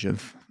knowledge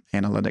of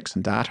analytics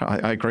and data.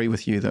 I agree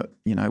with you that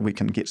we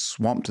can get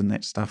swamped in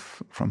that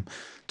stuff from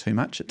too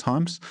much at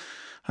times,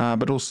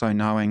 but also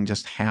knowing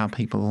just how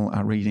people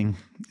are reading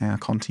our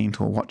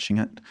content or watching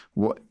it,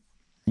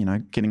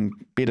 getting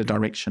better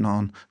direction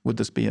on, would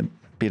this be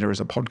better as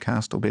a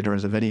podcast or better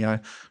as a video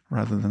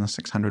rather than a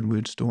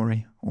 600-word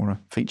story or a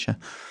feature.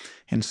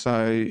 And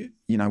so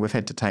we've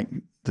had to take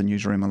the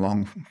newsroom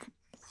along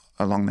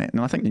that. And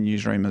I think the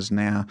newsroom is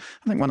now,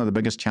 one of the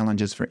biggest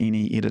challenges for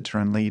any editor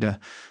and leader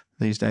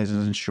these days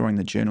is ensuring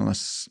that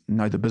journalists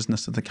know the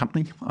business of the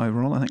company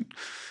overall. I think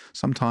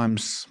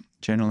sometimes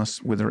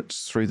journalists, whether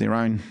it's through their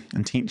own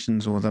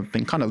intentions or they've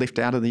been kind of left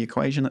out of the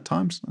equation at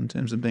times in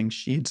terms of being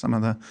shared some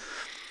of the,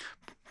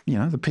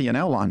 the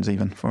P&L lines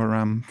even for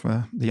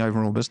the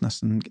overall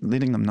business, and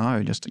letting them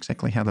know just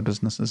exactly how the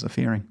businesses are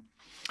faring.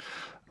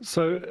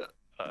 So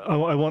I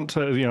want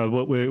to,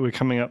 what we're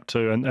coming up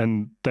to,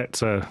 and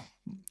that's a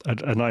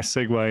nice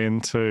segue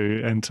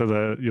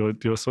into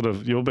your sort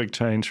of your big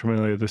change from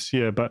earlier this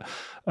year. But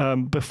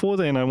before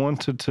then, I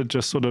wanted to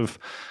just sort of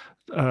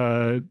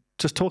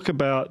just talk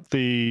about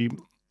the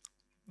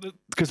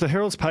because the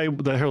Herald's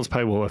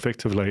paywall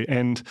effectively,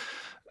 and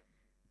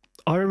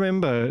I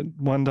remember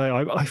one day,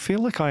 I feel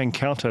like I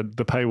encountered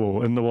the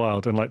paywall in the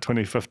wild in like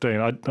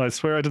 2015. I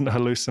swear I didn't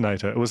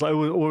hallucinate it. It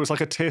was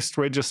like a test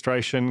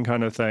registration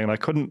kind of thing, and I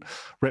couldn't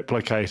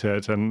replicate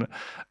it.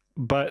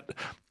 But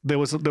there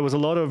was a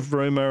lot of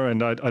rumor,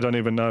 and I don't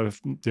even know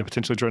if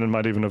potentially Drennan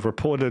might even have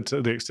reported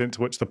to the extent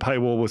to which the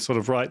paywall was sort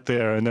of right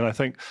there. And then I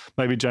think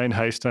maybe Jane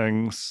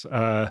Hastings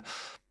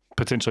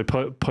potentially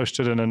pushed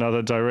it in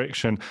another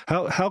direction.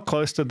 How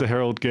close did the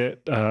Herald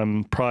get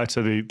prior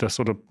to the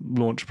sort of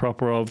launch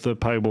proper of the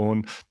paywall?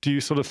 And do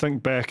you sort of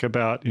think back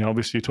about,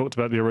 obviously you talked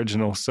about the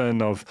original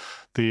sin of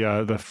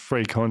the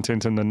free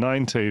content in the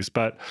 90s,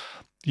 but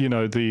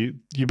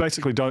you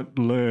basically don't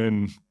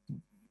learn.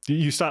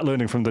 You start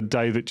learning from the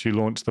day that you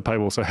launched the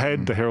paywall. So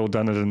had the Herald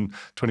done it in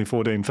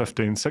 2014,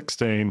 15,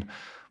 16,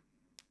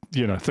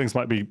 things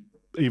might be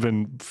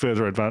even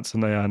further advanced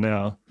than they are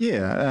now.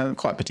 Yeah,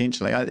 quite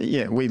potentially.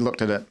 We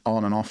looked at it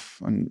on and off,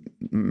 and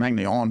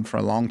mainly on for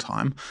a long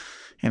time.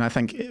 And I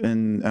think,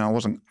 and I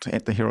wasn't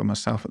at the Herald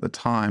myself at the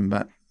time,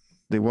 but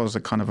there was a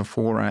kind of a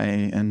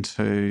foray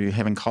into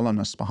having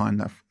columnists behind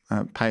the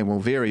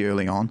paywall very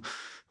early on,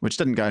 which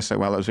didn't go so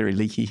well. It was very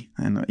leaky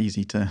and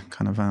easy to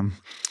kind of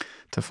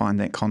to find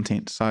that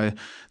content. So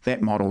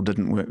that model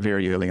didn't work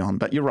very early on.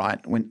 But you're right,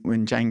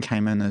 when Jane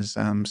came in as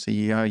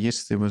CEO,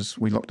 yes,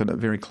 we looked at it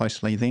very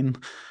closely then,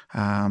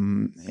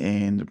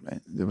 and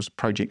there was a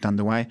project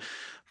underway.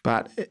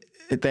 But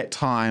at that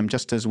time,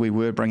 just as we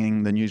were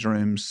bringing the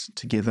newsrooms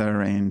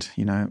together and,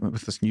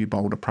 with this new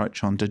bold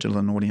approach on digital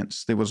and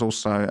audience, there was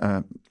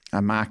also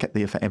a market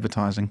there for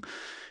advertising.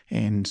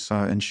 And so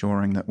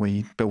ensuring that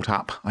we built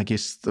up, I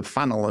guess, the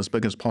funnel as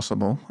big as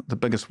possible, the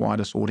biggest,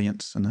 widest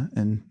audience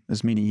in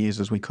as many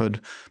years as we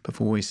could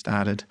before we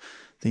started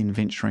then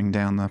venturing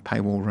down the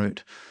paywall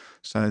route.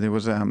 So there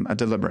was a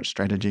deliberate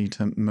strategy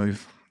to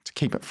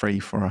keep it free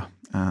for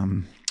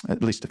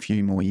at least a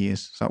few more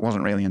years. So it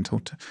wasn't really until,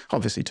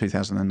 obviously,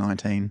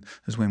 2019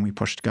 is when we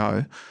pushed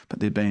go, but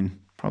there'd been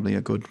probably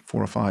a good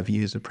 4 or 5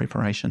 years of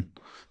preparation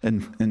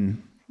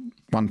in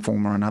one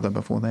form or another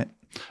before that.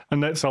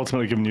 And that's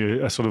ultimately given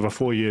you a sort of a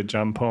 4-year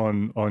jump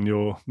on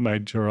your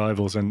major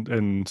rivals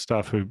and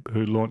staff who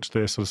launched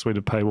their sort of suite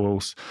of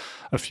paywalls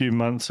a few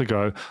months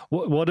ago.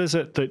 What is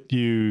it that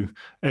you,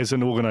 as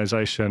an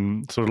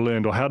organisation, sort of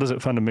learned, or how does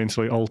it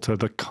fundamentally alter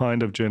the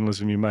kind of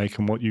journalism you make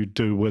and what you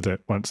do with it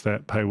once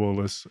that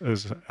paywall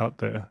is out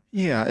there?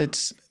 Yeah,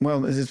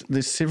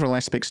 there's several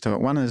aspects to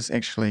it. One is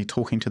actually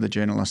talking to the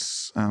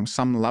journalists.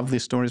 Some love their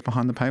stories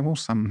behind the paywall,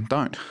 some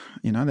don't.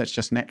 That's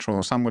just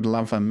natural. Some would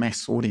love a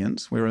mass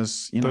audience,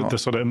 whereas the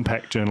sort of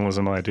impact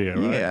journalism idea,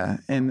 right? Yeah,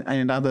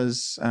 and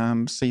others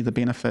see the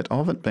benefit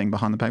of it being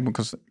behind the paywall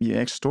because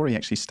your story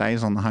actually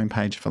stays on the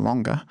homepage for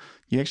longer.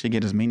 You actually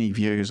get as many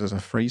views as a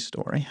free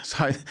story.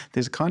 So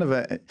there's kind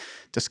of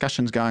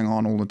discussions going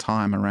on all the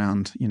time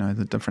around,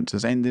 the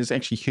differences. And there's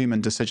actually human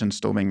decisions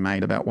still being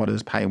made about what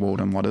is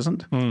paywalled and what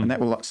isn't. And that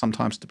will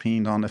sometimes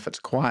depend on if it's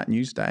a quiet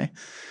news day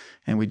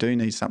and we do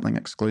need something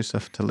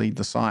exclusive to lead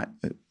the site,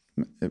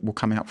 it will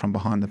come out from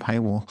behind the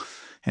paywall.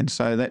 And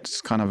so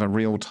that's kind of a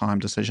real-time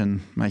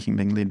decision-making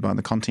being led by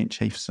the content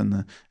chiefs in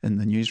the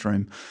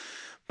newsroom.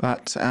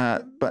 But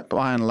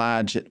by and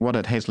large, what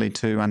it has led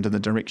to, under the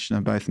direction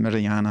of both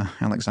Miriana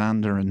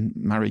Alexander and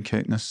Murray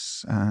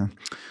Kirkness,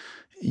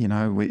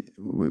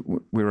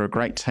 we're a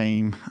great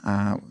team.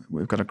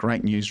 We've got a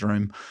great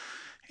newsroom.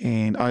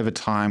 And over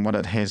time, what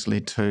it has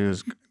led to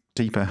is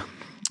deeper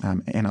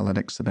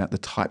analytics about the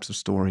types of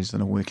stories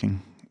that are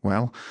working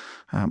well.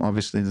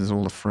 Obviously, there's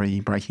all the free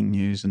breaking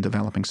news and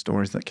developing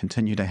stories that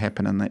continue to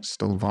happen, and that's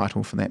still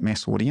vital for that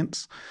mass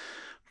audience.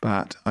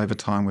 But over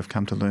time, we've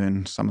come to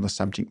learn some of the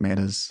subject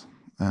matters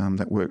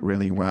that work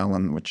really well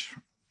and which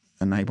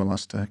enable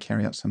us to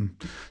carry out some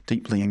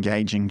deeply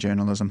engaging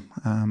journalism.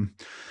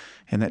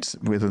 And that's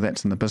whether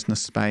that's in the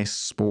business space,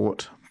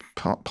 sport,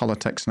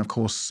 politics, and of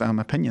course,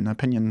 opinion.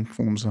 Opinion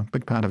forms a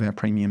big part of our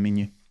premium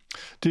menu.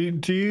 Do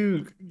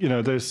you,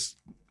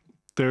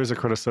 there is a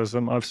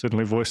criticism, I've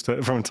certainly voiced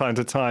it from time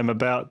to time,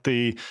 about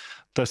the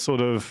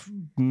sort of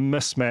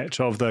mismatch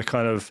of the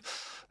kind of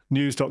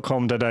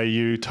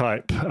news.com.au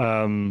type,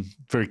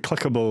 very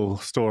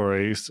clickable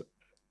stories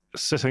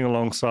sitting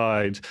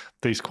alongside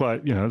these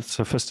quite,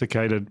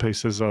 sophisticated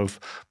pieces of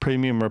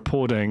premium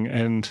reporting.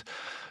 And,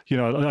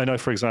 I know,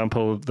 for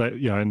example, that,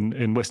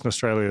 in Western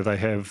Australia, they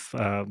have,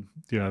 I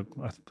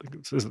think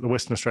it's the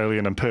Western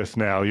Australian and Perth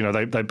Now,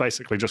 they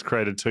basically just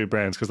created two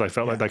brands because they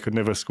felt like they could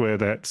never square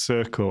that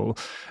circle.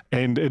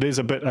 And it is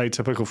a bit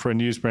atypical for a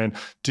news brand.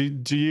 Do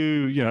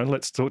you,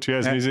 let's talk to you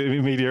as a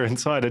news media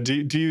insider,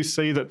 do you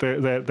see that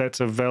that's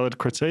a valid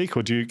critique,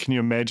 or can you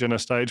imagine a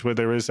stage where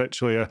there is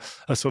actually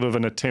a sort of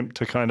an attempt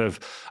to kind of,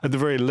 at the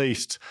very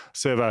least,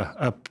 serve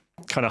a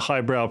kind of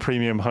highbrow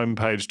premium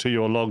homepage to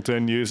your logged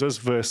in users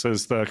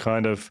versus the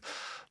kind of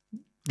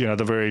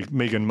the very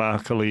Meghan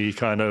Markle-y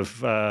kind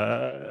of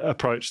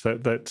approach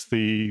that's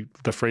the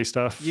free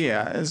stuff.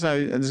 Yeah,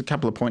 so there's a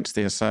couple of points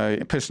there. So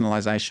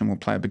personalisation will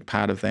play a big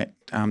part of that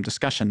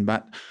discussion,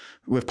 but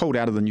we've pulled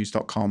out of the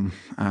news.com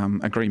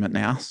agreement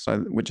now,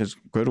 which is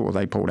good, or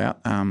they pulled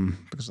out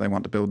because they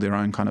want to build their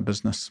own kind of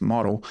business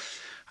model.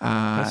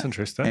 That's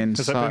interesting.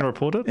 Has that been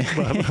reported?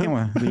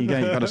 Well, there you go.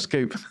 You've got a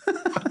scoop.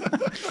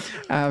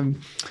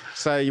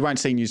 So you won't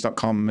see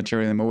news.com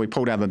material anymore. We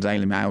pulled out of the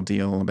Daily Mail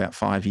deal about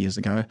 5 years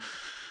ago.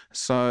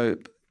 So,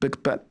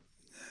 but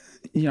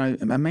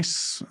a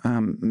mass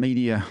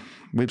media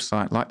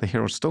website like the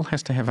Herald still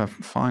has to have a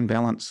fine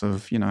balance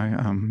of,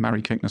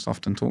 Murray Kirkness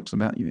often talks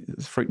about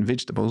fruit and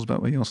vegetables,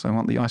 but we also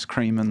want the ice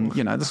cream and,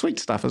 the sweet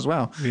stuff as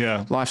well.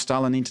 Yeah.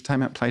 Lifestyle and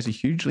entertainment plays a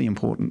hugely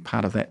important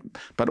part of that.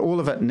 But all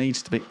of it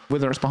needs to be,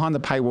 whether it's behind the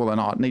paywall or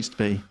not, it needs to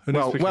be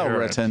well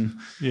written,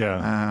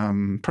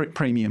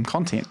 premium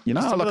content.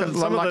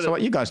 Like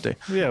what you guys do.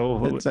 Yeah.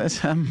 Well,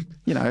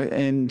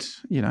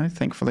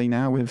 thankfully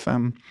now we've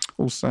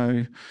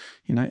also,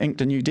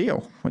 inked a new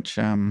deal, which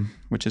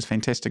is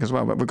fantastic as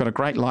well. But we've got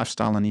a great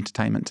lifestyle and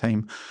entertainment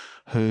team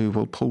who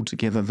will pull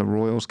together the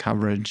Royals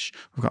coverage.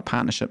 We've got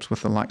partnerships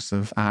with the likes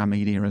of R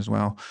Media as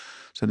well.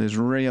 So there's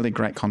really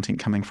great content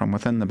coming from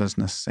within the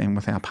business and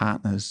with our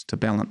partners to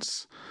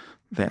balance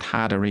that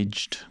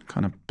harder-edged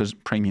kind of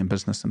premium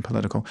business and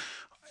political.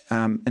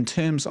 In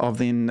terms of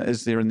then,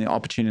 is there the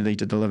opportunity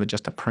to deliver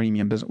just a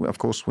premium business? Of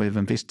course, we've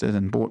invested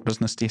and bought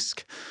Business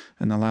Desk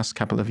in the last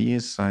couple of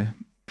years, so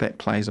that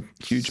plays a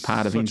huge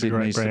part of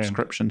NZME's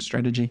subscription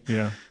strategy.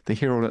 Yeah. The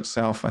Herald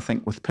itself, I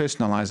think, with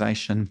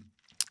personalisation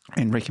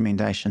and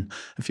recommendation,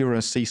 if you're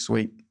a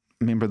C-suite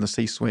member of the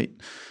C-suite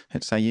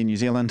at, say, New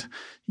Zealand,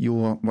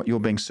 what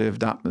you're being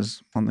served up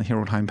is on the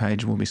Herald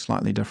homepage will be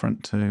slightly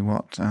different to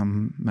what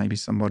maybe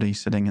somebody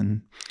sitting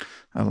in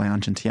a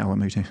lounge in Te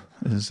Awamutu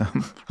is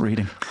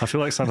reading. I feel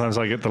like sometimes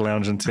I get the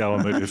lounge in Te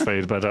Awamutu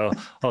feed, but I'll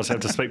just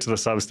have to speak to the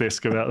subs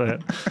desk about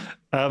that.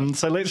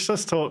 So let's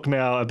just talk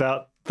now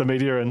about the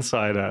Media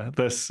Insider.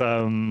 This,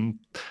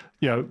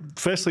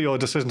 firstly your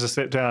decision to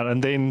step down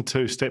and then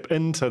to step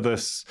into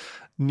this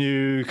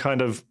new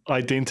kind of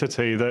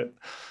identity that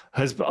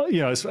has,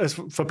 as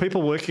for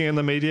people working in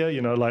the media,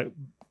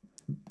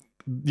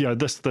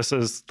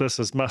 this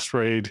is must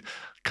read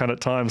kind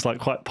of times, like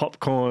quite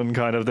popcorn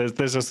kind of.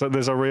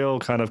 There's a real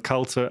kind of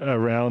culture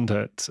around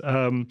it.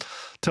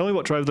 Tell me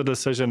what drove the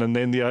decision, and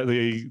then the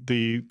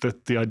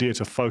idea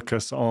to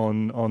focus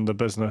on the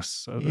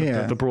business,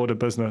 the broader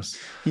business.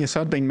 Yes,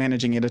 I'd been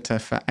managing editor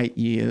for 8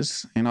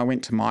 years, and I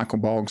went to Michael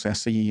Boggs, our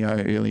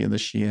CEO, earlier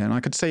this year, and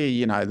I could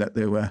see, that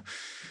there were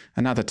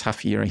another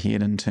tough year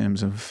ahead in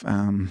terms of.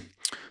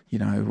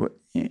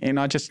 And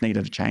I just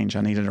needed a change.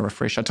 I needed a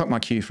refresh. I took my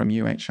cue from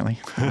you, actually,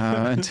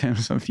 in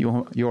terms of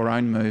your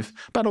own move,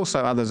 but also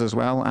others as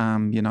well.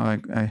 And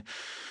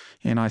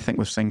I think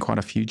we've seen quite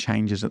a few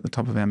changes at the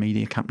top of our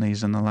media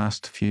companies in the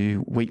last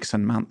few weeks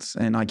and months.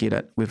 And I get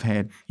it. We've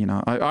had,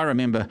 I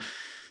remember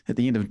at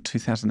the end of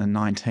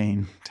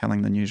 2019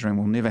 telling the newsroom,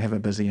 we'll never have a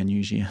busier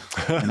news year.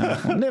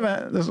 We'll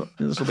never,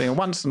 this will be a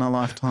once in a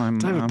lifetime.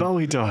 David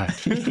Bowie died.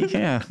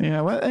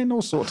 Yeah, well, and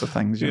all sorts of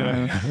things,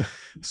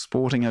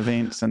 sporting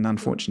events and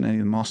unfortunately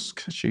the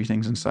mosque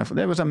shootings and so forth.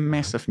 That was a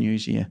massive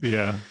news year.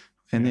 Yeah.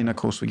 And then, of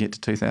course, we get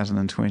to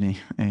 2020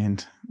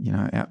 and,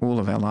 all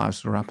of our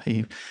lives were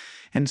upheaved.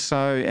 And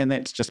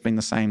that's just been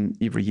the same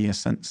every year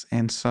since.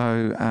 And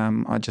so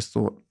I just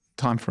thought,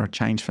 time for a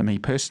change for me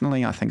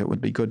personally. I think it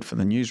would be good for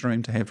the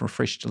newsroom to have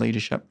refreshed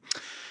leadership.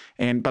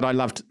 But I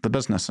loved the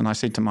business, and I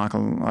said to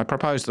Michael, I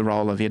proposed the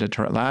role of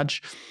editor at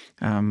large,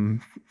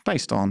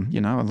 based on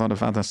a lot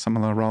of other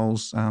similar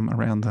roles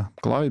around the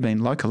globe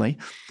and locally.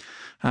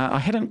 I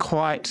hadn't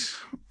quite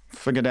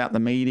figured out the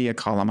media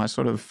column. I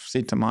sort of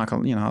said to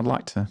Michael, I'd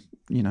like to.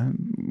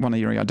 One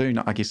area I do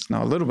know,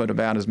 know a little bit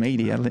about is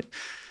media.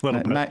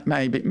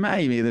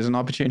 Maybe there's an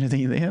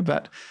opportunity there,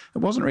 but it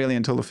wasn't really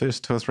until the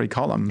first 2 or 3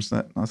 columns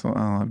that I thought,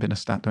 I better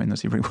start doing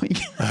this every week.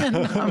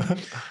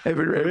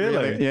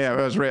 Really? Yeah,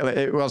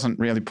 it wasn't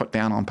really put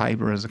down on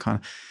paper as a kind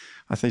of.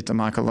 I said to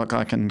Michael, look,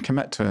 I can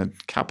commit to a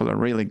couple of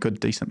really good,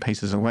 decent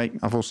pieces a week.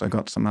 I've also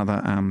got some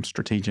other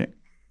strategic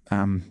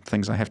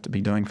things I have to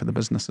be doing for the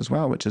business as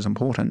well, which is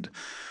important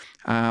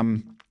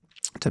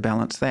to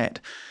balance that.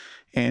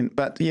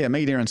 But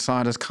Media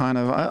Insider is kind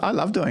of, I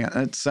love doing it.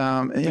 It's,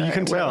 you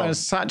can tell. It's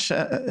such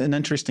an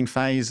interesting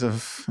phase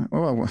of,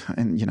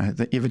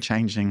 the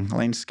ever-changing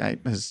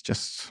landscape is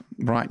just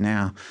right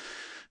now,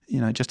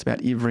 just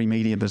about every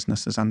media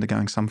business is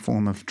undergoing some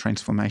form of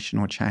transformation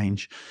or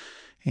change.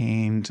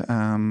 And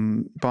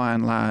by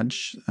and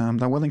large,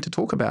 they're willing to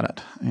talk about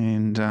it.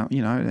 And,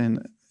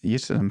 and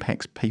yes, it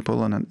impacts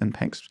people and it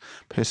impacts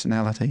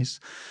personalities.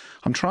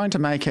 I'm trying to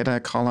make it a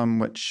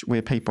column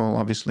where people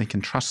obviously can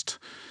trust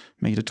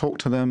me to talk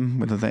to them,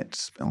 whether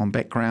that's on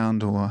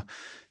background or,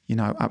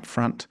 up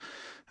front,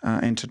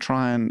 and to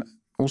try and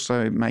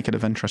also make it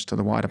of interest to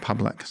the wider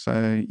public.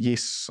 So,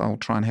 yes, I'll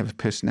try and have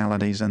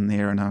personalities in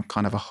there and a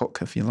kind of a hook,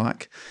 if you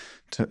like,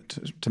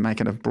 to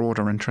make it of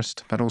broader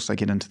interest, but also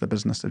get into the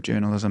business of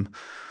journalism.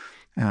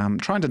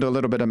 Trying to do a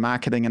little bit of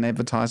marketing and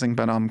advertising,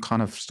 but I'm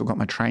kind of still got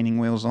my training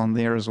wheels on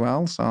there as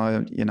well. So,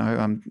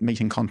 I'm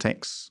meeting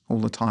contacts all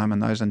the time in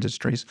those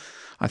industries.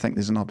 I think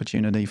there's an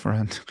opportunity for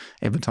an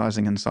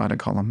advertising insider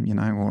column,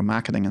 or a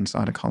marketing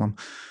insider column.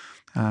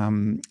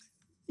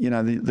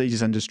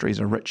 These industries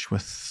are rich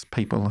with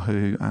people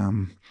who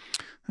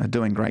are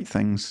doing great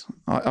things.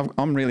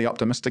 I'm really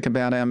optimistic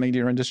about our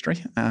media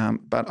industry,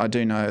 but I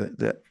do know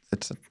that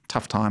it's a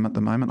tough time at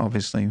the moment.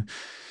 Obviously,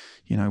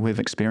 we've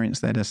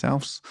experienced that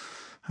ourselves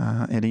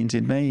at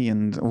NZME,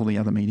 and all the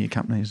other media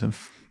companies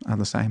are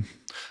the same.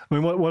 I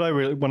mean,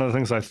 one of the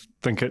things I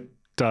think it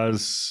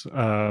does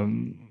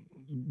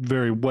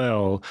very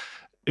well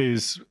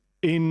is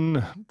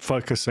in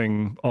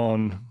focusing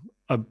on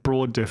a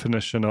broad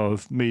definition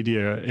of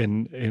media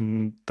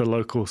in the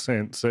local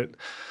sense.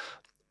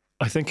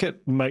 I think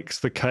it makes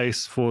the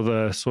case for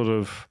the sort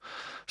of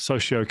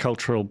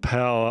socio-cultural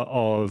power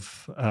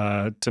of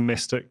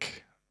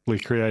domestically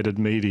created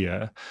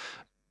media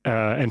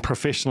and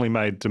professionally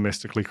made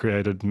domestically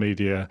created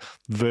media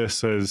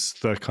versus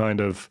the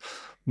kind of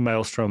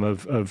maelstrom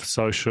of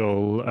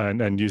social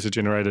and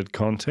user-generated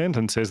content,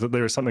 and says that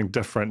there is something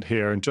different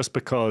here. And just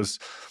because,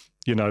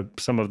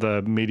 some of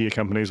the media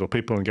companies or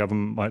people in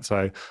government might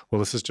say, well,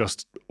 this is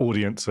just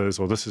audiences,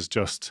 or this is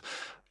just,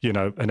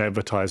 an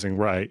advertising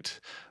rate.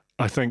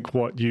 I think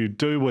what you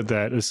do with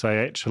that is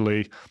say,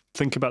 actually,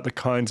 think about the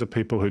kinds of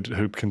people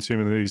who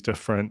consume these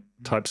different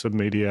types of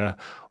media,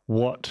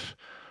 what,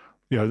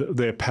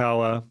 their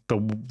power,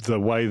 the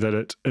way that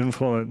it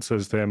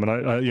influences them. And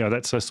I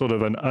that's a sort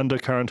of an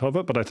undercurrent of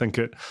it, but I think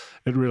it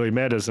really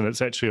matters, and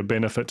it's actually a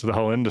benefit to the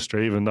whole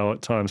industry, even though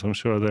at times I'm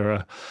sure there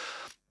are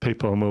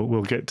people, and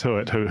we'll get to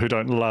it, who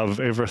don't love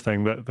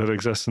everything that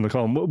exists in the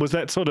column. Was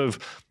that sort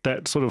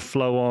of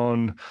flow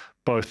on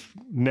both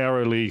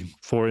narrowly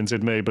for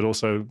NZME, but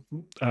also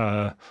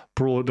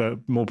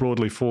more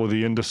broadly for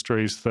the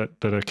industries that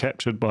are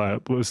captured by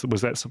it? Was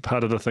that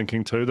part of the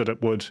thinking too, that it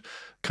would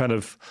kind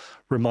of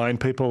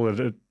remind people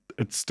that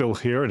it's still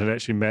here and it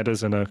actually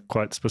matters in a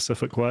quite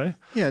specific way?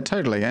 Yeah,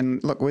 totally.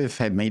 And look, we've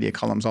had media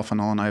columns off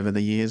and on over the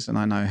years, and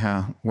I know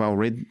how well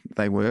read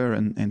they were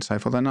and so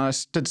forth. And I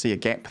did see a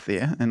gap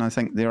there, and I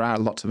think there are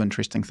lots of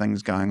interesting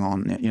things going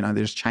on.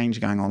 There's change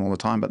going on all the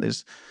time, but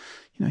there's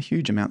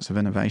huge amounts of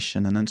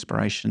innovation and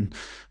inspiration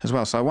as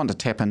well. So I want to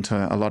tap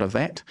into a lot of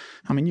that.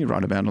 I mean, you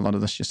write about a lot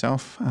of this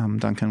yourself,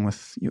 Duncan,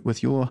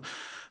 with your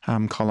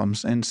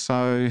columns. And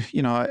so,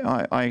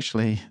 I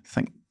actually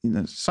think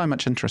there's so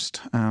much interest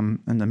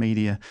in the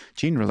media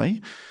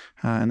generally,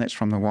 and that's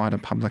from the wider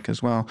public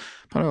as well.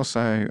 But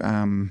also,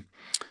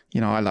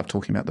 I love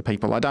talking about the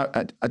people. I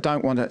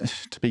don't want it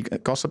to be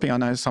gossipy. I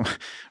know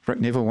Rick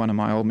Neville, one of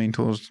my old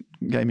mentors,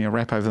 gave me a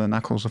rap over the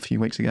knuckles a few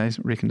weeks ago. He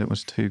reckoned it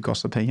was too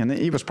gossipy, and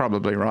he was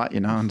probably right,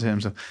 in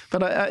terms of.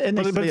 But it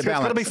needs to be a balance. It's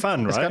got to be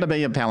fun, right? It's got to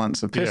be a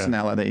balance of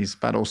personalities,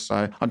 but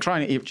also I'm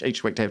trying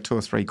each week to have 2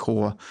 or 3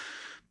 core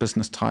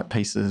business type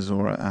pieces,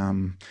 or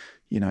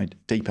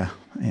deeper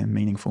and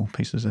meaningful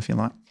pieces, if you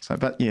like. So,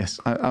 but yes,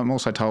 I'm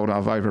also told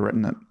I've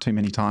overwritten it too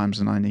many times,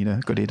 and I need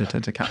a good editor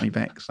to cut me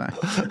back. So,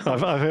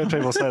 I've heard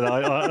people say that.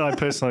 I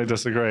personally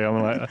disagree.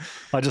 I'm like,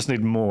 I just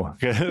need more.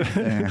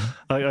 Yeah.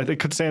 It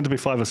could stand to be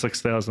 5,000 or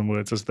 6,000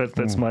 words.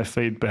 That's my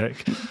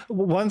feedback.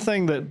 One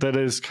thing that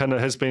is kind of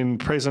has been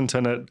present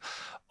in it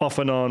off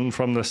and on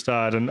from the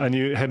start, and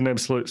you had an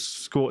absolute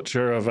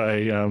scorcher of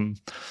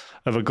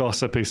a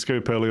gossipy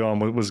scoop early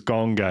on, was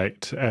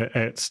Gongate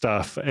at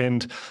Stuff.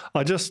 And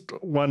I just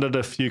wondered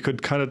if you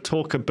could kind of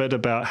talk a bit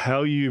about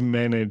how you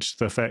manage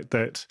the fact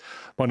that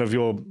one of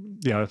your,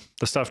 the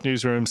Stuff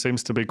newsroom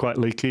seems to be quite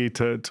leaky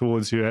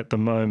towards you at the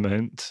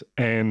moment,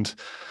 and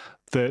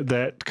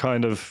that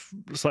kind of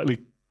slightly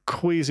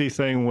queasy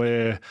thing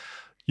where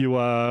you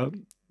are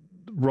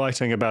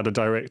writing about a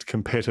direct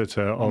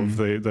competitor of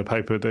the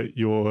paper that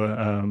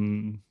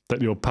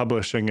you're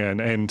publishing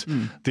in,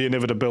 and the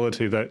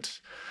inevitability that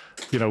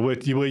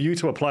were you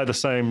to apply the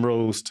same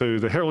rules to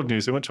the Herald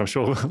Newsroom, which I'm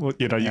sure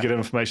you get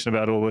information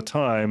about all the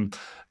time.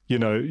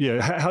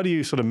 How do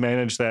you sort of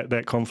manage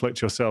that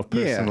conflict yourself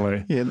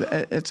personally?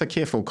 Yeah, it's a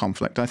careful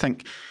conflict. I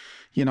think,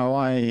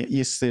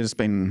 there's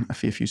been a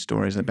fair few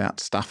stories about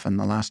Stuff in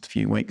the last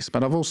few weeks,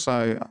 but I've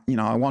also,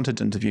 I wanted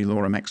to interview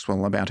Laura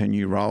Maxwell about her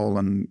new role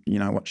and,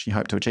 what she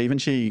hoped to achieve,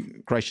 and she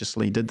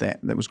graciously did that.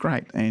 That was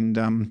great, and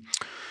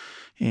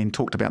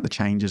talked about the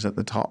changes at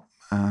the top.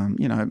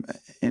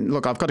 And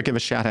look, I've got to give a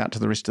shout out to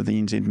the rest of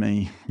the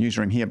NZME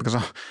newsroom here, because,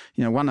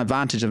 one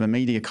advantage of a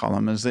media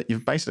column is that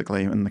you've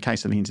basically, in the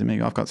case of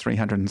NZME, I've got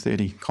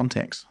 330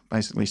 contacts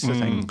basically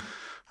sitting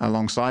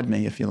alongside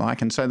me, if you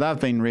like. And so they've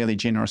been really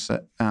generous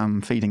at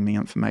feeding me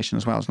information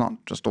as well. It's not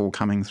just all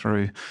coming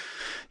through,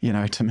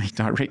 to me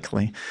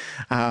directly.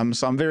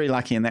 So I'm very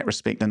lucky in that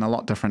respect, and a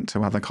lot different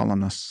to other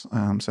columnists.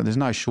 So there's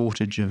no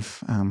shortage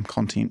of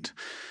content.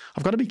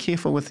 I've got to be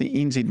careful with the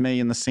NZME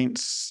in the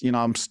sense,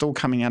 I'm still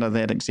coming out of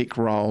that exec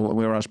role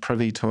where I was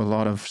privy to a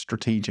lot of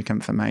strategic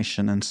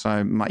information. And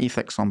so my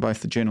ethics on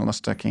both the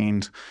journalistic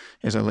and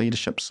as a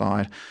leadership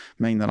side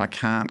mean that I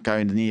can't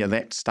go near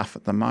that stuff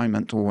at the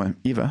moment or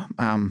ever.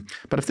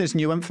 But if there's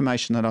new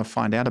information that I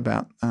find out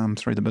about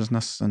through the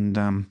business, and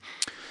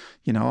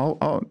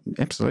I'll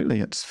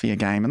absolutely, it's fair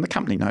game, and the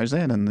company knows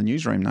that, and the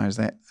newsroom knows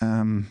that.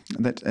 And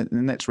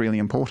that's really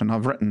important.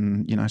 I've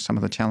written, some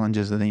of the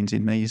challenges that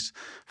NZME's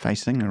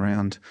facing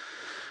around,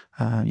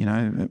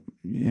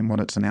 and what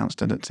it's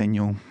announced at its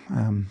annual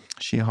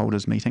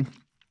shareholders meeting.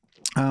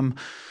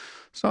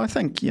 So I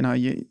think,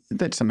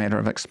 that's a matter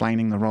of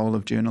explaining the role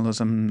of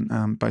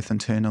journalism, both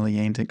internally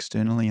and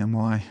externally, and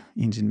why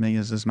NZME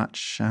is as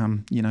much,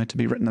 to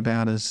be written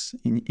about as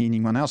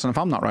anyone else. And if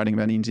I'm not writing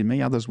about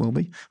NZME, others will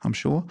be, I'm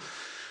sure.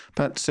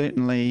 But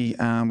certainly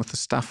with the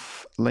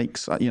Stuff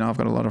leaks, I've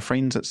got a lot of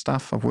friends at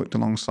Stuff. I've worked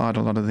alongside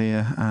a lot of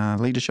their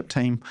leadership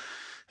team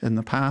in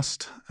the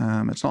past.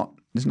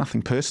 There's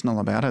nothing personal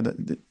about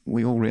it.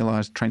 We all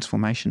realise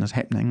transformation is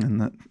happening,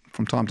 and that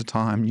from time to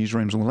time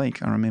newsrooms will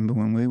leak. I remember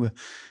when we were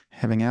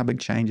having our big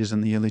changes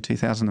in the early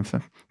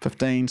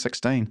 2015,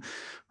 16,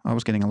 I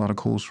was getting a lot of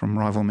calls from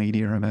rival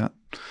media about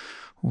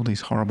all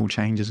these horrible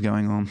changes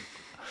going on.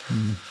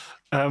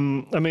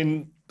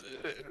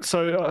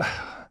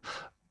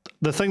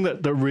 The thing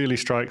that really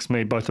strikes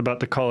me both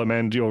about the column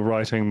and your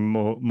writing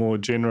more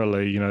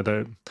generally, I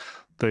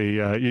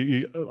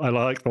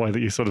like the way that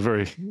you sort of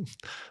very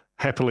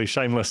happily,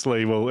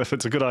 shamelessly, well, if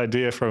it's a good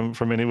idea from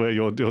anywhere,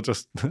 you'll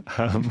just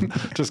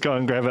just go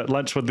and grab it.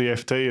 Lunch with the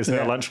FT is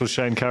now lunch with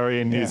Shayne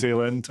Currie in New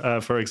Zealand,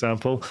 for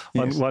example.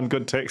 Yes. One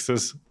good text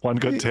is one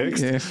good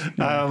text. Yes.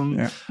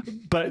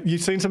 But you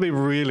seem to be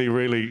really,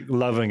 really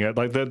loving it.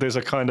 Like there's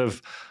a kind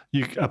of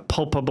a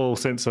palpable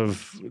sense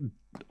of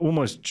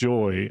almost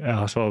joy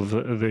out of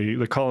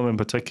the column in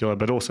particular,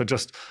 but also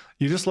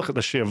you just look at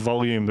the sheer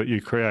volume that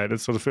you create.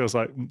 It sort of feels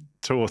like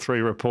 2 or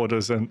 3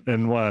 reporters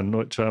in one,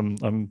 which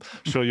I'm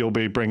sure you'll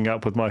be bringing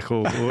up with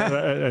Michael.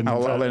 And, I'll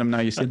let him know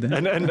you said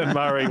that. And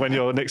Murray when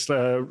you're next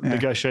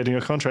negotiating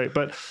a contract.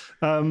 But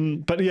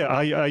yeah,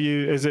 are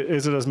you? Is it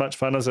as much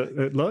fun as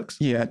it looks?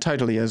 Yeah, it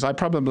totally is.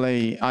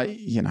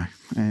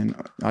 And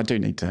I do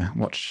need to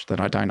watch that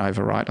I don't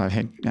overwrite. I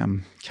had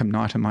Kim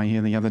Knight in my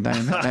ear the other day,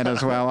 that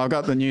as well. I've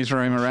got the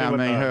newsroom around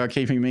me who are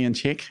keeping me in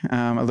check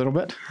a little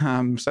bit.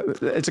 So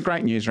it's a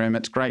great newsroom.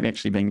 It's great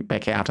actually being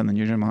back out in the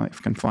newsroom. I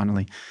can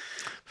finally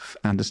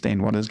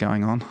understand what is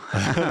going on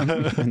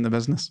in the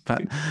business.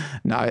 But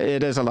no,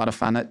 it is a lot of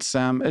fun. It's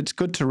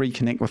good to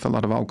reconnect with a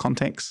lot of old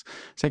contacts.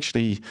 It's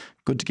actually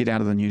good to get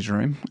out of the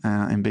newsroom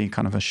and be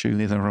kind of a shoe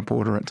leather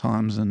reporter at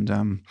times,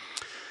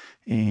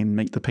 and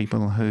meet the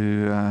people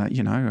who are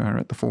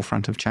at the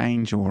forefront of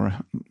change. Or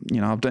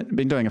I've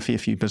been doing a fair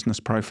few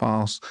business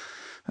profiles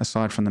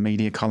aside from the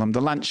media column.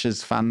 The lunch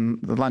is fun.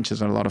 The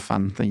lunches are a lot of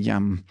fun.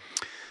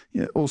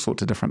 All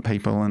sorts of different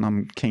people, and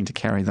I'm keen to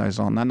carry those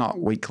on. They're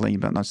not weekly,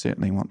 but I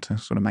certainly want to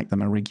sort of make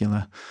them a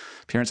regular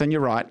appearance. And you're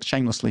right,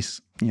 shamelessly,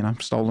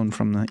 stolen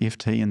from the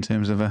FT in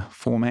terms of a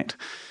format.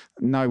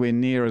 Nowhere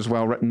near as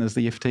well written as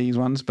the FT's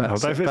ones, but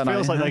it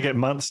feels like they get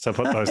months to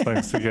put those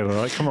things together.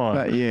 Like, come on.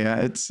 But yeah,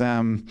 it's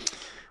a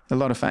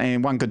lot of fun.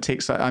 And one good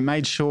text, I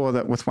made sure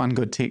that with one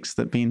good text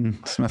that Ben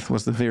Smith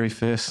was the very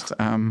first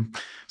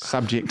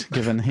subject,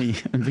 given he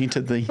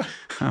invented the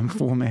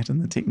format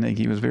and the technique.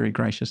 He was very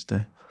gracious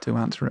to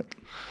answer it.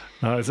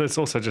 It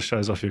also just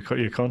shows off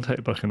your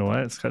contact book in a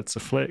way. It's a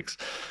flex.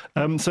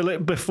 So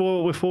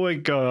before we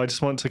go, I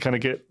just want to kind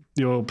of get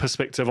your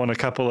perspective on a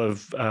couple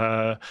of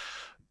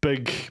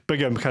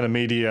bigger kind of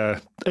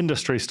media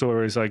industry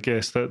stories, I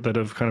guess, that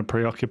have kind of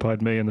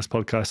preoccupied me in this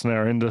podcast in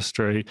our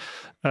industry.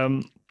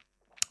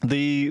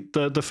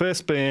 The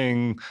first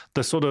being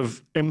the sort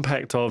of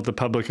impact of the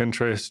public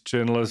interest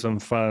journalism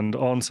fund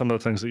on some of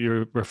the things that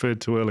you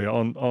referred to earlier,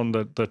 on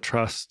the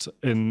trust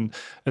in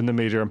the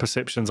media and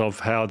perceptions of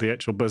how the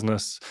actual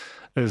business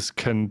is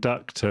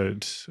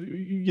conducted.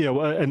 Yeah,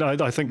 and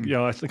I think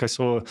I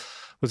saw,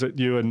 was it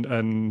you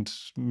and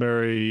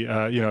Mary,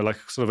 like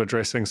sort of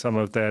addressing some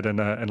of that in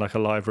like a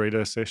live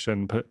reader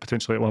session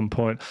potentially at one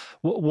point.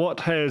 What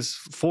has,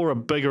 for a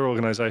bigger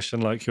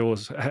organisation like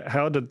yours,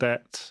 how did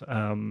that,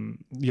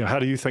 how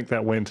do you think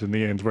that went in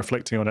the end,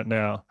 reflecting on it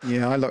now?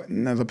 Yeah,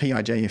 the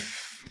PIJF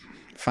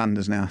fund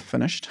is now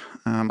finished.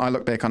 I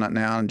look back on it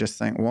now and just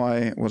think,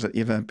 why was it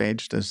ever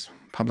badged as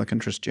public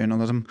interest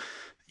journalism?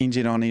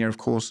 NZ On Air, of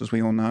course, as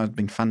we all know, has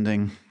been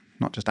funding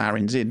not just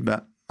RNZ,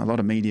 but a lot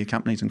of media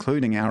companies,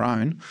 including our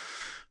own,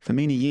 for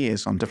many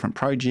years on different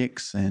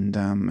projects and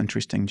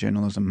interesting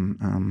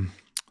journalism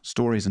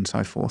stories and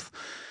so forth.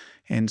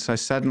 And so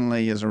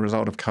suddenly, as a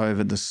result of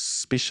COVID, the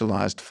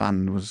specialised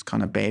fund was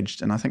kind of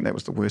badged, and I think that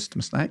was the worst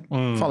mistake.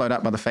 Followed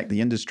up by the fact the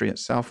industry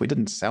itself, we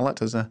didn't sell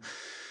it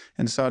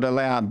and so it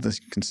allowed the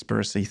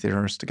conspiracy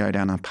theorists to go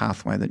down a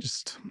pathway that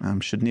just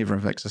should never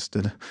have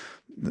existed,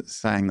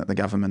 saying that the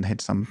government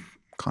had some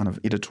kind of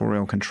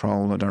editorial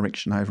control or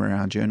direction over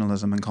our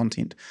journalism and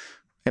content.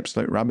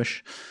 Absolute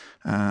rubbish.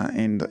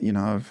 And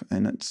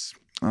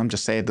I'm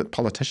just sad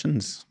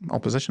that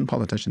opposition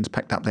politicians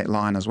picked up that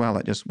line as well.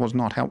 It just was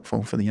not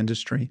helpful for the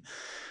industry.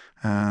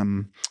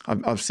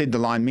 I've said the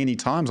line many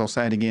times, I'll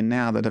say it again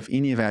now, that if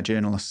any of our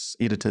journalists,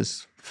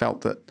 editors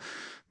felt that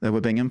they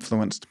were being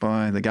influenced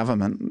by the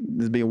government,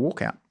 there'd be a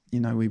walkout.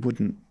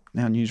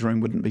 our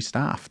newsroom wouldn't be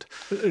staffed.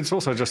 It's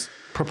also just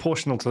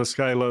proportional to the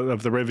scale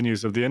of the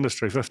revenues of the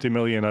industry. 50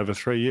 million over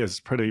 3 years is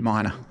pretty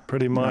minor.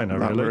 Pretty minor,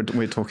 really.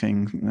 We're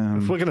talking.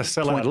 If we're going to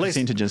sell out,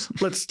 percentages.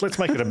 Let's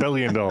make it $1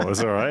 billion, all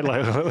right?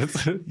 Like,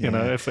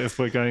 if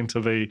we're going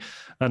to be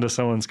under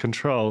someone's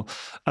control.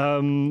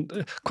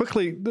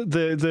 Quickly,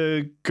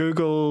 the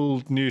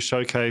Google News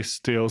Showcase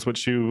deals,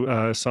 which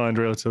you signed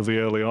relatively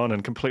early on in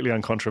completely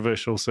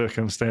uncontroversial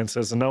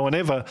circumstances, and no one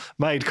ever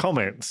made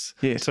comments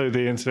to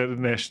the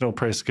International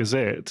Press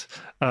Gazette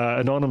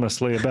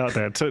anonymously about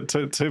that,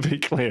 to be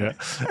clear.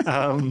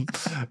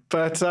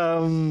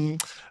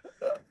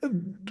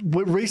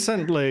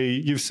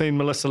 Recently, you've seen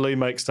Melissa Lee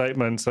make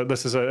statements that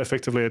this is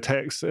effectively a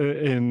tax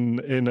in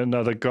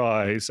another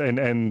guise,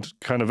 and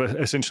kind of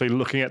essentially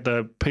looking at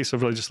the piece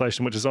of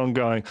legislation which is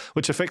ongoing,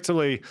 which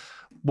effectively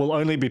will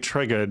only be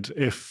triggered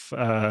if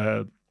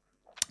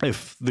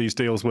these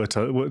deals were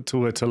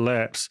to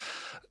lapse.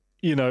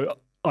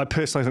 I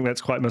personally think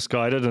that's quite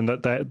misguided, and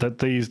that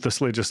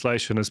this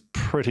legislation is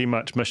pretty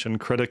much mission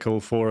critical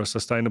for a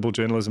sustainable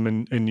journalism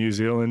in New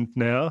Zealand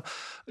now.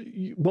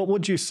 What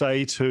would you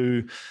say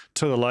to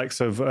the likes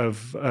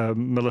of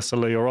Melissa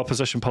Lee or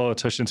opposition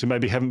politicians who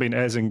maybe haven't been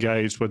as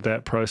engaged with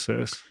that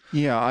process?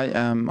 Yeah,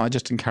 I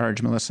just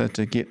encourage Melissa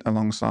to get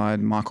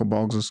alongside Michael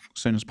Boggs as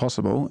soon as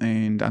possible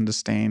and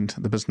understand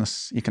the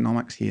business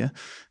economics here.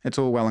 It's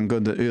all well and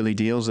good that early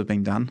deals have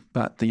been done,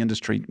 but the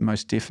industry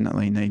most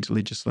definitely needs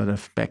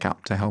legislative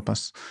backup to help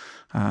us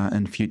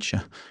in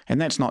future.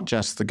 And that's not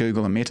just the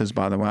Google and Metas,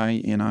 by the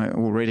way.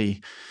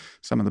 Already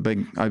some of the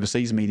big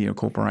overseas media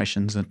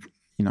corporations are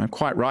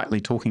quite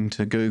rightly talking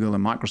to Google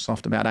and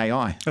Microsoft about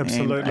AI.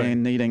 Absolutely.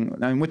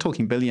 And we're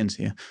talking billions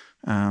here.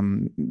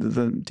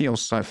 The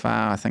deals so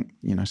far, I think,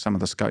 some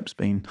of the scope's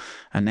been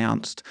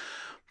announced,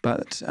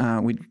 but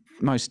we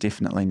most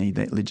definitely need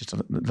that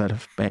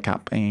legislative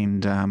backup,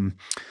 and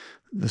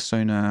the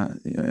sooner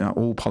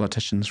all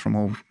politicians from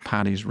all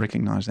parties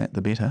recognise that,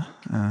 the better.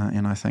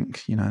 And I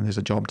think, there's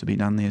a job to be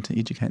done there to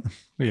educate them.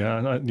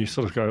 Yeah, and you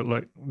sort of go,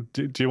 like,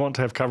 do you want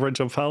to have coverage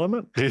of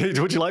Parliament?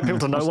 Would you like people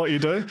to know what you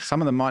do?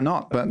 Some of them might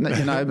not, but,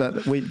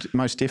 but we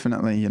most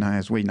definitely,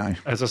 as we know.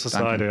 As a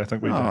society, I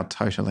think we do. Oh,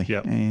 totally.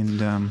 Yep.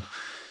 And,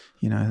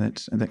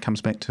 that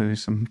comes back to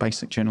some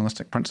basic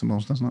journalistic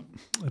principles, doesn't it?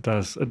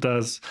 It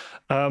does.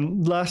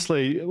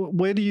 Lastly,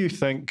 where do you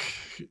think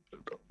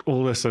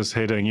all this is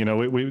heading?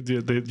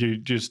 You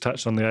just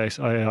touched on the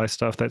AI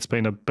stuff. That's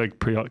been a big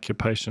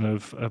preoccupation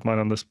of mine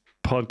on this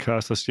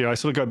podcast this year. I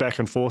sort of go back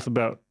and forth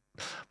about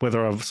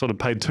whether I've sort of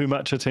paid too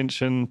much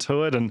attention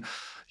to it, and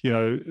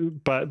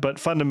but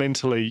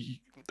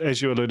fundamentally,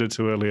 as you alluded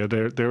to earlier,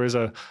 there is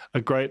a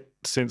great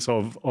sense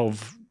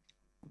of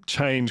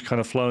change kind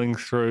of flowing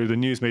through the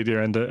news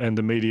media and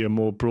the media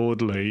more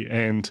broadly,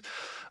 and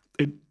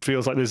it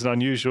feels like there's an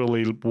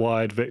unusually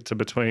wide vector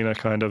between a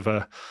kind of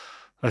a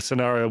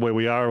scenario where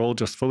we are all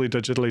just fully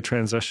digitally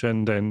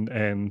transitioned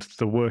and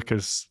the work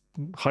is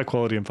high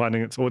quality and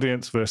finding its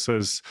audience,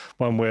 versus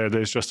one where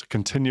there's just a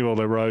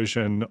continual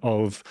erosion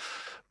of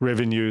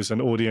revenues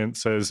and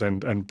audiences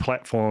and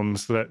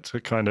platforms that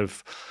kind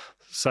of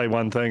say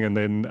one thing and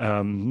then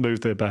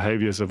move their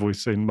behaviours, as we've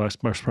seen most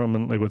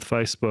prominently with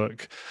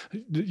Facebook.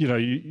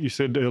 You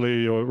said earlier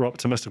you're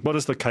optimistic. What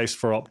is the case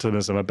for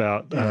optimism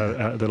about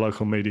the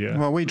local media?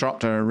 Well, we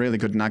dropped a really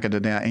good nugget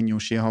at our annual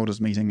shareholders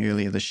meeting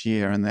earlier this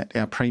year, and that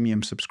our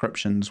premium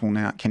subscriptions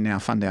can now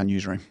fund our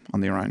newsroom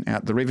on their own.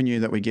 The revenue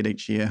that we get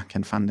each year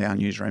can fund our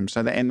newsroom.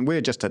 And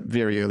we're just at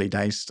very early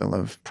days still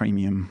of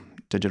premium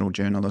digital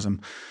journalism,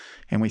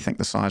 and we think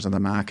the size of the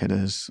market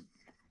is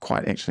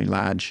quite actually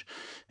large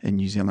in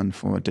New Zealand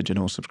for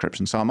digital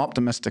subscription. So I'm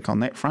optimistic on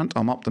that front.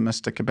 I'm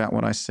optimistic about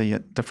what I see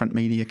at different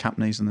media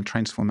companies and the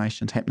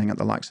transformations happening at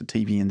the likes of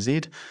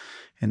TVNZ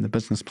and the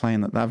business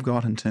plan that they've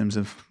got in terms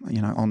of,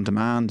 on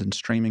demand and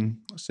streaming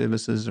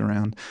services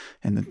around,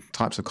 and the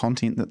types of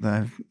content that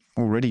they're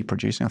already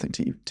producing. I think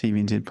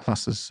TVNZ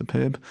Plus is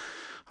superb.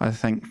 I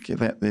think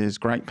that there's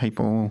great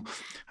people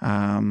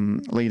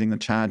leading the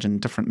charge in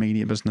different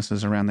media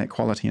businesses around that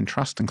quality and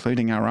trust,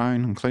 including our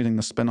own, including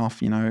the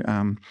spin-off,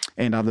 and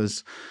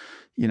others.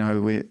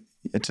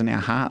 It's in our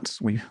hearts.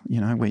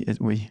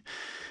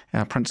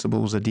 Our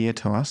principles are dear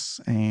to us,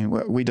 and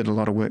we did a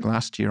lot of work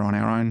last year on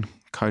our own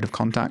code of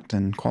conduct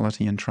and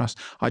quality and trust.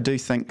 I do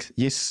think,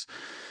 yes,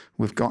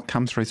 we've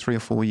come through 3 or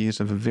 4 years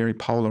of a very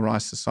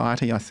polarised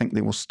society. I think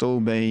there will still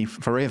be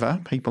forever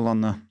people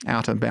on the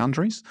outer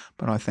boundaries,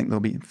 but I think there'll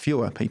be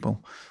fewer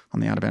people on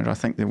the outer boundaries. I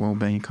think there will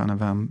be kind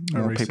of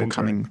more people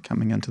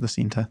coming into the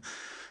centre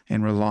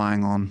and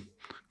relying on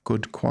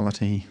good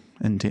quality,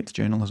 in-depth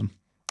journalism.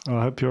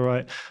 I hope you're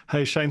right.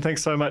 Hey, Shayne,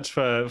 thanks so much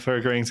for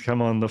agreeing to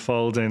come on The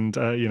Fold. And,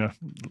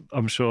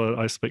 I'm sure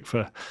I speak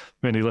for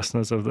many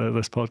listeners of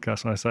this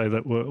podcast when I say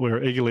that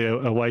we're eagerly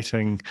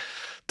awaiting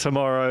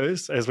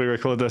tomorrow's, as we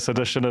record this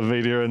edition of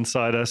Media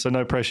Insider. So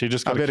no pressure. You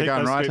just got to keep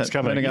those scripts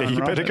coming. You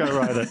better go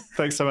write it.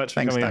 Thanks so much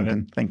for coming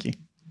in. Thank you.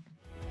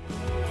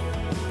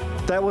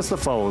 That was The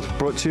Fold,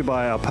 brought to you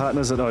by our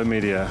partners at O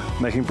Media,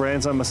 making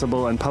brands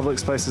unmissable and public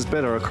spaces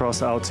better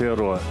across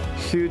Aotearoa.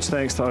 Huge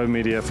thanks to O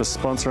Media for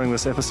sponsoring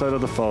this episode of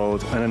The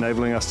Fold and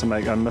enabling us to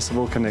make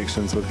unmissable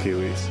connections with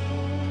Kiwis.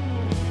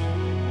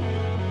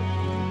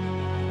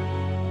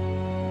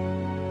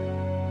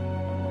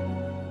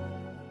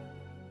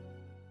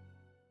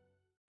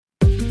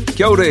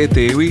 Kia ora e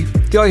te iwi,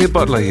 Te Aihe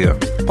Butler here,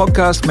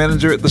 podcast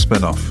manager at The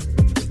Spinoff.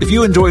 If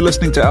you enjoy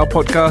listening to our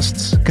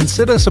podcasts,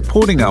 consider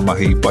supporting our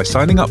mahi by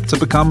signing up to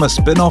become a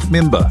Spinoff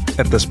member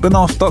at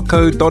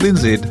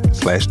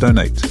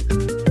thespinoff.co.nz/donate.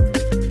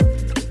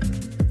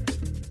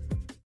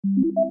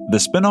 The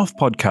Spinoff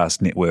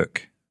Podcast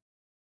Network.